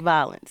domestic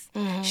violence.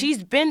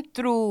 She's been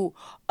through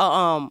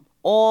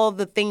all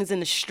the things in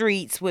the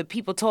streets with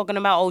people talking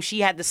about, oh,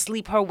 she had to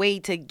sleep her way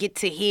to get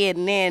to here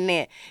and there and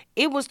there.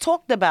 It was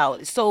talked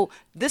about. So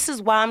this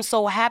is why I'm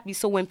so happy.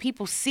 So when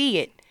people see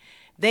it,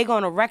 they're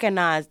going to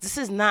recognize this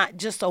is not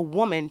just a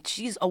woman.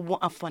 She's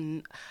a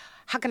fun.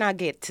 How can I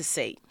get to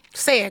say?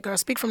 Say it, girl.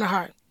 Speak from the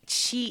heart.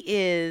 She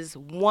is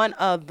one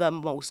of the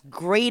most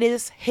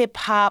greatest hip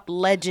hop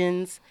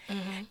legends,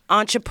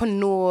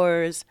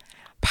 entrepreneurs,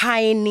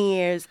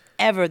 pioneers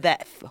ever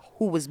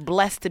who was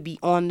blessed to be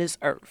on this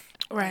earth.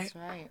 Right. That's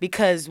right.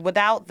 Because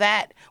without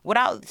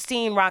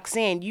seeing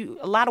Roxanne,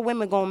 a lot of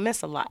women gonna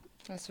miss a lot.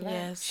 That's right.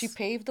 Yes. She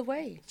paved the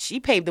way. She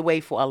paved the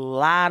way for a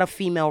lot of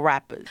female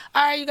rappers.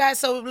 All right, you guys.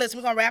 So listen,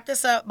 we're gonna wrap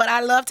this up. But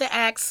I love to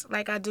ask,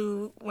 like I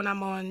do when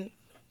I'm on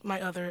my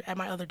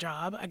other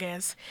job, I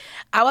guess.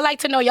 I would like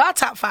to know y'all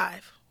top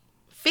 5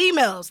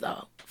 females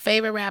though,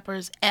 favorite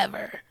rappers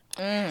ever.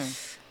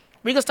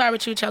 We can start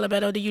with you, Chella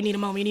Beto. Do you need a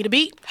moment? You need a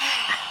beat?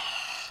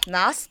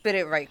 Now, I'll spit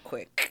it right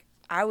quick.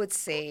 I would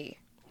say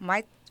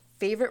my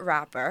favorite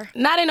rapper.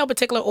 Not in no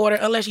particular order,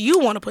 unless you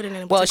want to put it in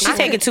a particular Well, she's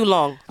taking too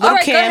long. All Lil'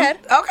 right, Kim. go ahead.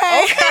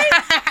 Okay.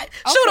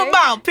 Shoot them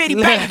out, pity,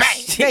 bang,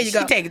 bang. There you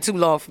go. She taking too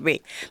long for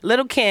me.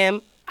 Little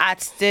Kim, I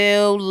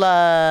still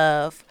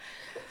love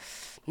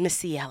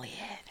Missy Elliott.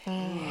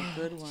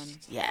 Good one.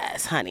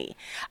 Yes, honey.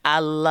 I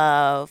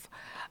love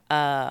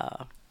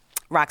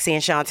Roxanne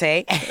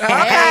Shante.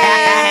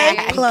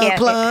 Okay.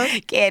 Plug.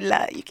 You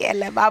can't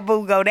let my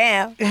boo go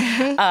down.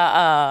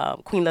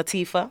 Queen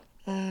Latifah.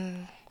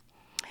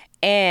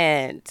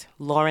 And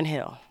Lauryn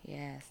Hill.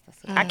 Yes,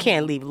 I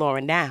can't leave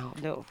Lauryn down.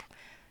 No.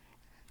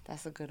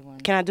 that's a good one.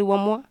 Can I do one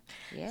more?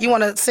 Yeah. You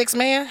want a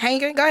 6-man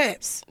hanging? Go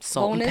ahead.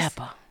 Salt and Bonus.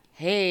 Pepper.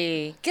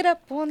 Hey, get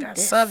up on Got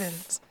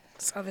this.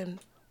 7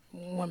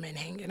 women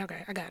hanging.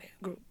 Okay, I got it.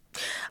 Group.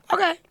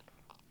 Okay.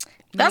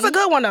 That's a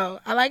good one though.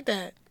 I like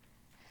that.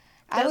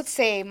 I would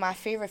say my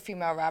favorite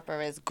female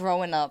rapper is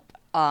growing up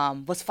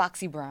was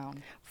Foxy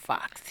Brown.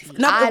 Foxy.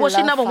 Was she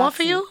love number 1 for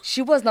Foxy. you?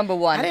 She was number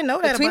 1. I didn't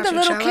know that Between about the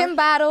you, Little Chella. Kim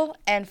battle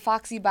and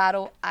Foxy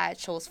battle, I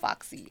chose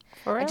Foxy.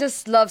 For real? I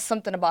just love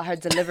something about her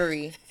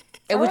delivery.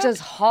 It was just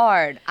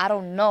hard. I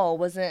don't know. It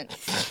wasn't.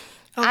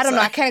 I don't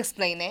know. I can't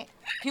explain it.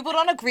 People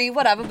don't agree,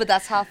 whatever, but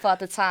that's how I felt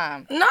at the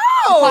time. No,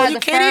 Part of you the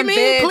kidding Fern me?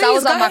 Bigs. Please I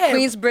was go on my ahead.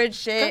 Queensbridge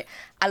shit.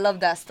 I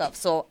love that stuff.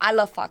 So I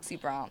love Foxy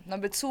Brown.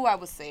 Number 2, I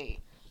would say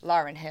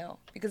Lauryn Hill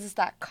because it's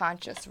that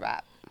conscious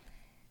rap.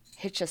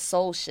 Hit your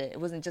soul shit. It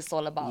wasn't just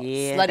all about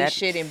Yeah, slutty that-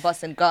 shit and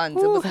busting guns.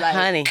 It Ooh, was like,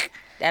 honey,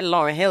 that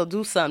Lauryn Hill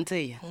do something to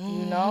you.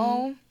 you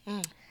know?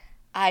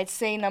 I'd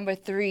say number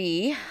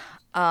 3,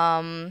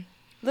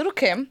 Little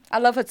Kim. I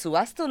love her too.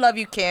 I still love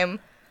you, Kim.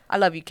 I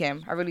love you,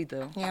 Kim. I really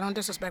do. Yeah, don't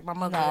disrespect my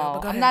mother. No,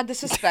 but go I'm ahead. not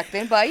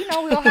disrespecting, but you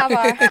know, we all have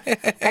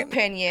our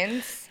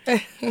opinions.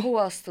 Who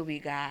else do we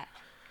got?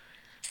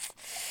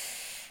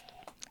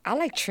 I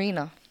like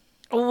Trina.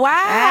 Wow.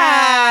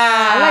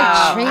 I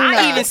like Trina.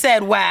 I even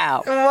said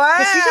wow. Wow.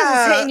 Cause she just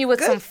was hitting you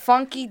with some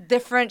funky,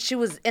 different. She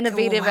was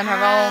innovative in her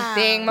own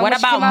thing. Remember What when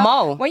she about came out?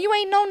 Mo? When you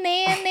ain't no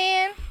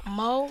nan.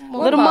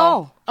 Little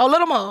Mo. Oh,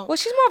 Little Mo. Well,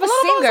 she's more of a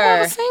Little Mo's singer. more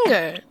of a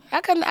singer.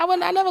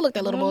 I never looked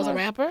at Little Mo as a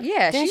rapper.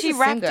 Yeah, Didn't she's she a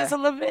rap singer. just a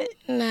little bit?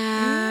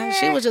 Nah,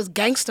 she was just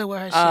gangster with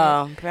her shit.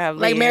 Oh,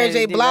 probably. Like Mary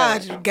J. Yeah,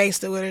 Blige,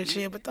 gangster with her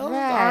shit. But those are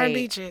Right.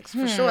 R&B chicks,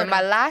 for sure. And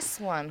my last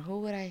one, who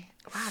would I?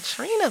 Wow,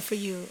 Trina for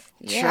you.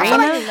 Yeah, I feel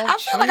like, love I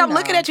feel like I'm Trina.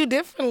 looking at you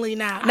differently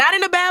now. Not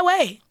in a bad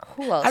way.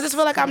 Who else? I just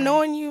feel like I'm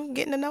knowing you,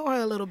 getting to know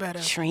her a little better.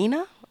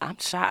 Trina? I'm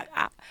shocked.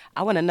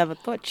 I would have never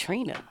thought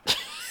Trina.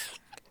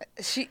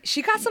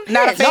 She got some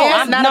Not a hits.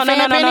 fan?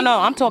 No.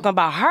 I'm talking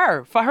about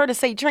her. For her to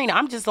say Trina,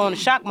 I'm just on the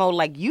shock mode.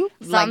 Like you,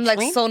 So I'm like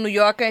Trina? so New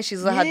Yorker, and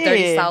she's with her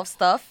dirty Yeah. South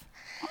stuff.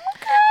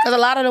 Because a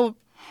lot of the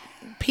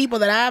people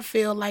that I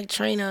feel like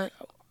Trina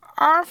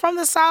are from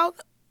the South,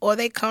 or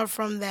they come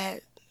from that.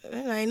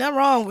 Ain't nothing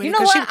wrong with You it. know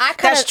 'cause what?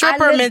 that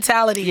stripper lived-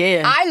 mentality.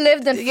 Yeah. I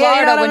lived in Yeah, Florida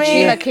you know what when I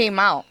mean? Gina came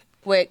out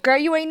with "Girl,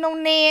 You Ain't No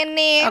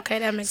Nan." Okay,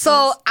 that makes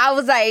so sense. I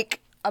was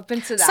like up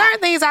into that. Certain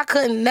things I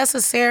couldn't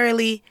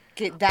necessarily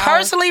Get down.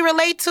 personally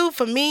relate to.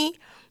 For me,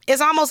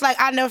 it's almost like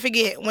I never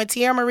forget when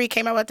Tierra Marie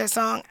came out with that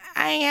song.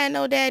 I ain't had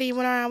no daddy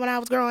when I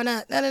was growing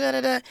up. Da, da, da,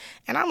 da, da.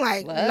 And I'm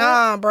like,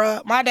 nah,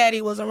 bruh. My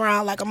daddy was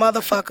around like a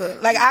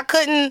motherfucker. Like I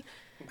couldn't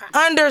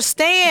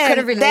understand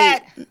couldn't relate.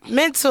 that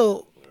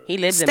mental. He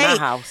lived state. in my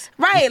house.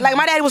 Right. Like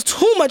my daddy was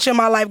too much in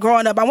my life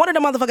growing up. I wanted the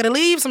motherfucker to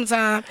leave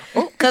sometime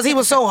because he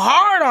was so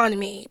hard on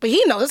me. But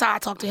he knows how I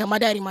talk to him. My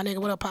daddy, my nigga,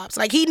 what up, Pops?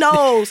 Like he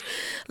knows.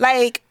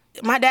 Like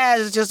my dad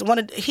is just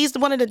he's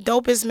one of the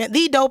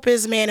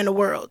dopest man in the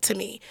world to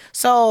me.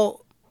 So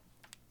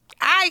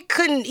I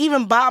couldn't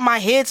even bob my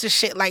head to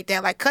shit like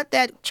that. Like, cut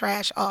that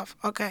trash off,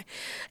 okay?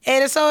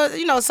 And so,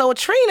 so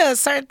Trina,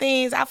 certain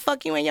things, I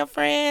fuck you and your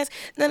friends,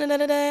 girl. It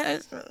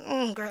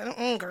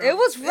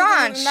was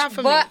raunch, not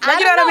for but me. Like, I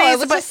you don't know what I mean? It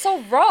was But just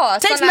so raw.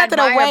 takes Something I nothing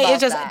admire away. about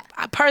It's just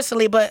that.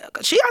 personally,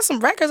 but she got some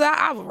records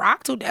I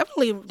rock to,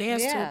 definitely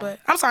dance Yeah. to. But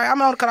I'm sorry, I'm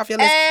gonna cut off your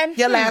list. And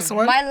Your last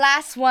one. My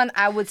last one,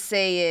 I would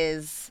say,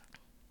 is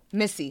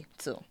Missy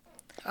too.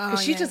 Oh,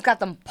 Cause she yeah. just got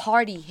them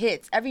party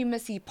hits. Every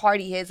Missy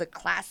party hit is a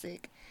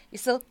classic. You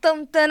so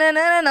dum dun dun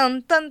dun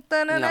dun dun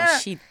dun dun. No,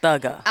 she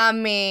thugger. I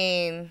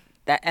mean,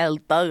 That El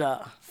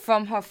thugger.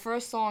 from her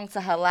first song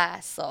to her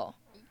last, so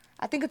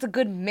I think it's a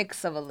good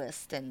mix of a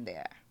list in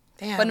there.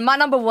 Damn. But my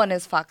number one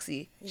is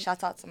Foxy.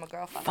 Shout out to my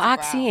girl Foxy.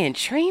 Foxy Brown. and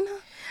Trina?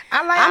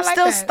 I'm I'm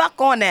still stuck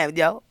on that,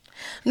 yo.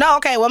 No,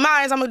 okay. Well,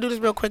 mine, I'm gonna do this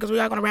real quick because we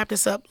are gonna wrap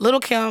this up. Little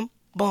Kim,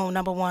 boom,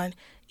 number one.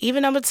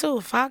 Even number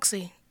two,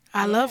 Foxy.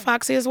 I love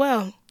Foxy as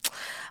well.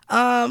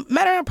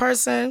 Met her in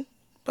person,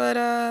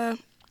 but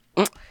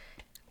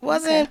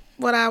wasn't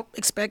what I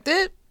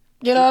expected.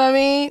 You know what I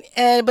mean?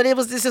 But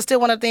this is still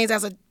one of the things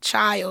as a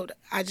child.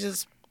 I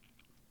just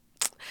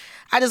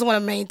want to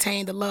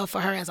maintain the love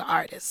for her as an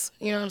artist.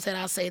 You know what I'm saying?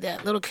 I'll say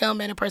that. Little Kim,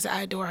 man, in person,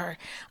 I adore her.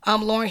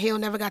 Lauryn Hill,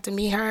 never got to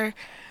meet her,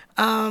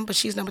 but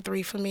she's number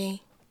 3 for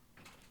me.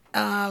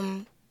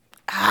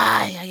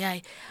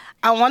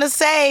 I want to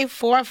say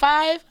 4 and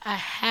 5. I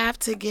have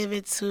to give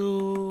it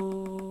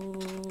to.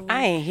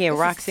 I ain't hear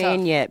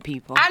Roxanne yet,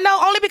 people. I know,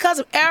 only because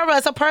of era.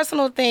 It's a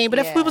personal thing. But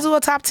if we was do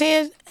a top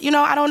 10,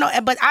 I don't know.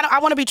 But I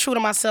want to be true to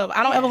myself.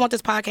 I don't ever want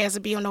this podcast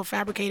to be on no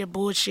fabricated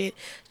bullshit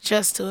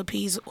just to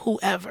appease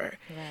whoever.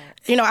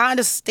 Right. I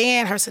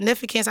understand her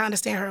significance. I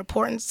understand her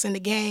importance in the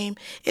game.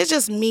 It's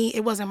just me.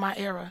 It wasn't my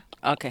era.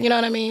 Okay. You know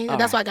what I mean? All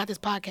That's right. why I got this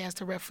podcast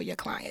to rep for your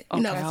client.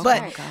 Okay.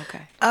 But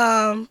Okay.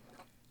 I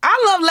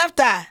love Left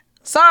Eye.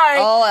 Sorry.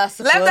 Oh, that's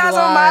a Left good Eye's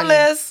one. on my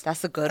list.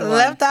 That's a good one.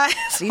 Left Eye.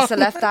 Lisa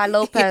Left Eye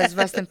Lopez,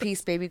 rest in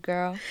peace, baby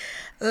girl.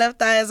 Left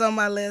Eye is on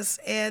my list,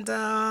 and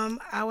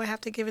I would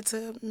have to give it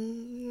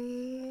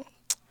to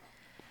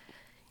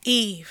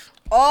Eve.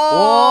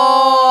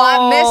 Oh,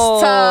 I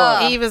missed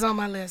her. Eve is on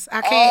my list.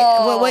 I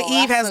can't. What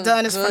Eve that's has a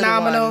done is good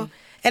phenomenal. one.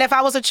 And if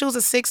I was to choose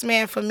a 6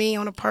 man for me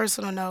on a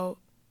personal note,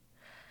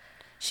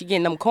 She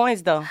getting them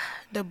coins, though.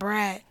 the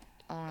Brat.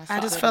 Oh, that's I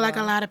a just good feel like a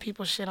one. lot of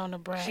people shit on the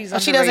Brat. She's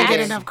She doesn't get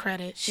underrated. enough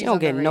credit. She don't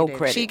get no underrated.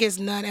 credit. She gets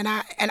none, and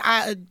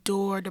I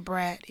adore the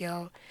Brat,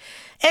 yo.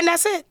 And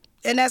that's it.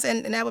 And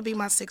that would be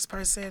my 6th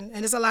person.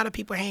 And there's a lot of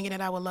people hanging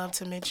that I would love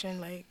to mention,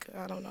 like,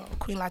 I don't know,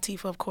 Queen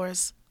Latifah, of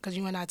course, because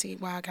UNIT,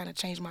 why I kind of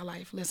changed my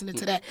life listening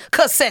to that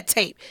cassette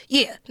tape.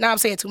 Yeah, now I'm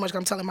saying too much because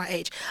I'm telling my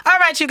age. All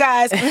right, you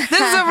guys, this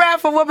is a wrap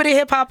for Woman in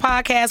Hip Hop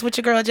Podcast with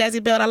your girl Jazzie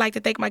Belle. I'd like to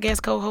thank my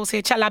guest co-host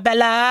here, Chala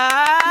Bella.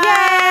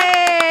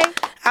 Yay!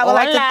 I would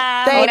like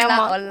to thank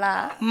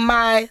Hola.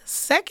 my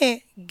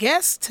second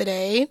guest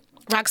today,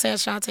 Roxanne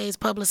Shante's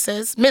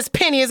publicist. Miss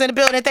Penny is in the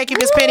building. Thank you,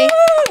 Miss Penny.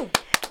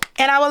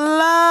 And I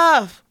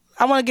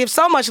want to give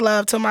so much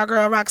love to my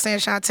girl, Roxanne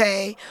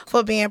Shante,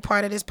 for being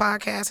part of this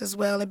podcast as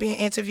well and being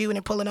interviewed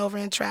and pulling over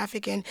in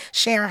traffic and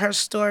sharing her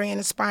story and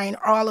inspiring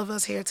all of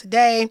us here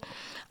today.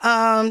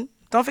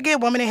 Don't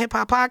forget, Woman in Hip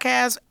Hop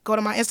Podcast. Go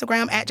to my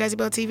Instagram, at Jazzie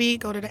Belle TV.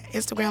 Go to the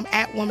Instagram,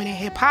 at Woman in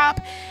Hip Hop.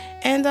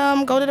 And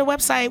go to the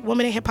website,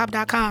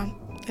 womaninhiphop.com.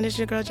 And it's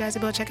your girl, Jazzie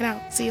Belle. Check it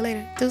out. See you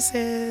later.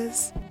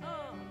 Deuces.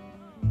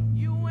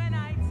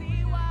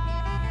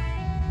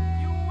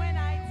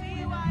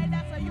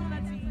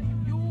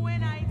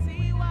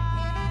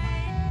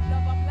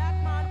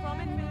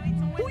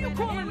 Who you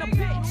calling the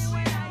bitch.